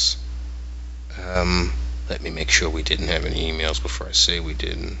us. Let me make sure we didn't have any emails before I say we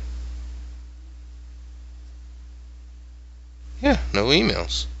didn't. Yeah, no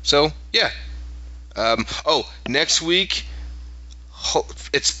emails. So, yeah. Next week,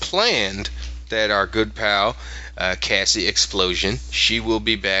 it's planned that our good pal, Cassie Explosion, she will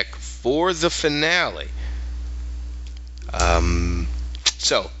be back for the finale.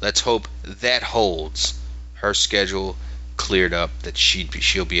 So let's hope that holds. Her schedule cleared up, that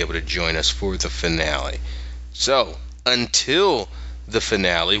she'll be able to join us for the finale. So until the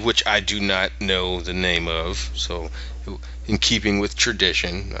finale, which I do not know the name of, so in keeping with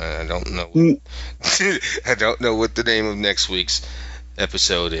tradition, I don't know. I don't know what the name of next week's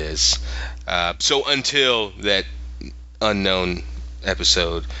episode is. So until that unknown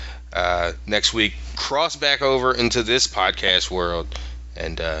episode, next week, cross back over into this podcast world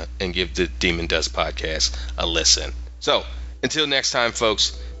and give the Demon Dust Podcast a listen. So until next time,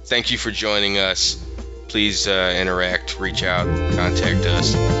 folks, thank you for joining us. Please interact, reach out, contact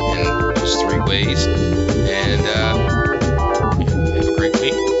us in those 3 ways, and have a great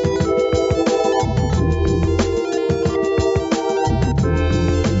week.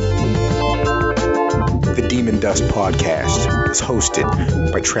 The Demon Dust Podcast is hosted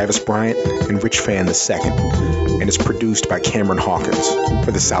by Travis Bryant and Rich Fan II, and is produced by Cameron Hawkins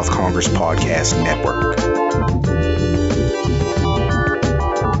for the South Congress Podcast Network.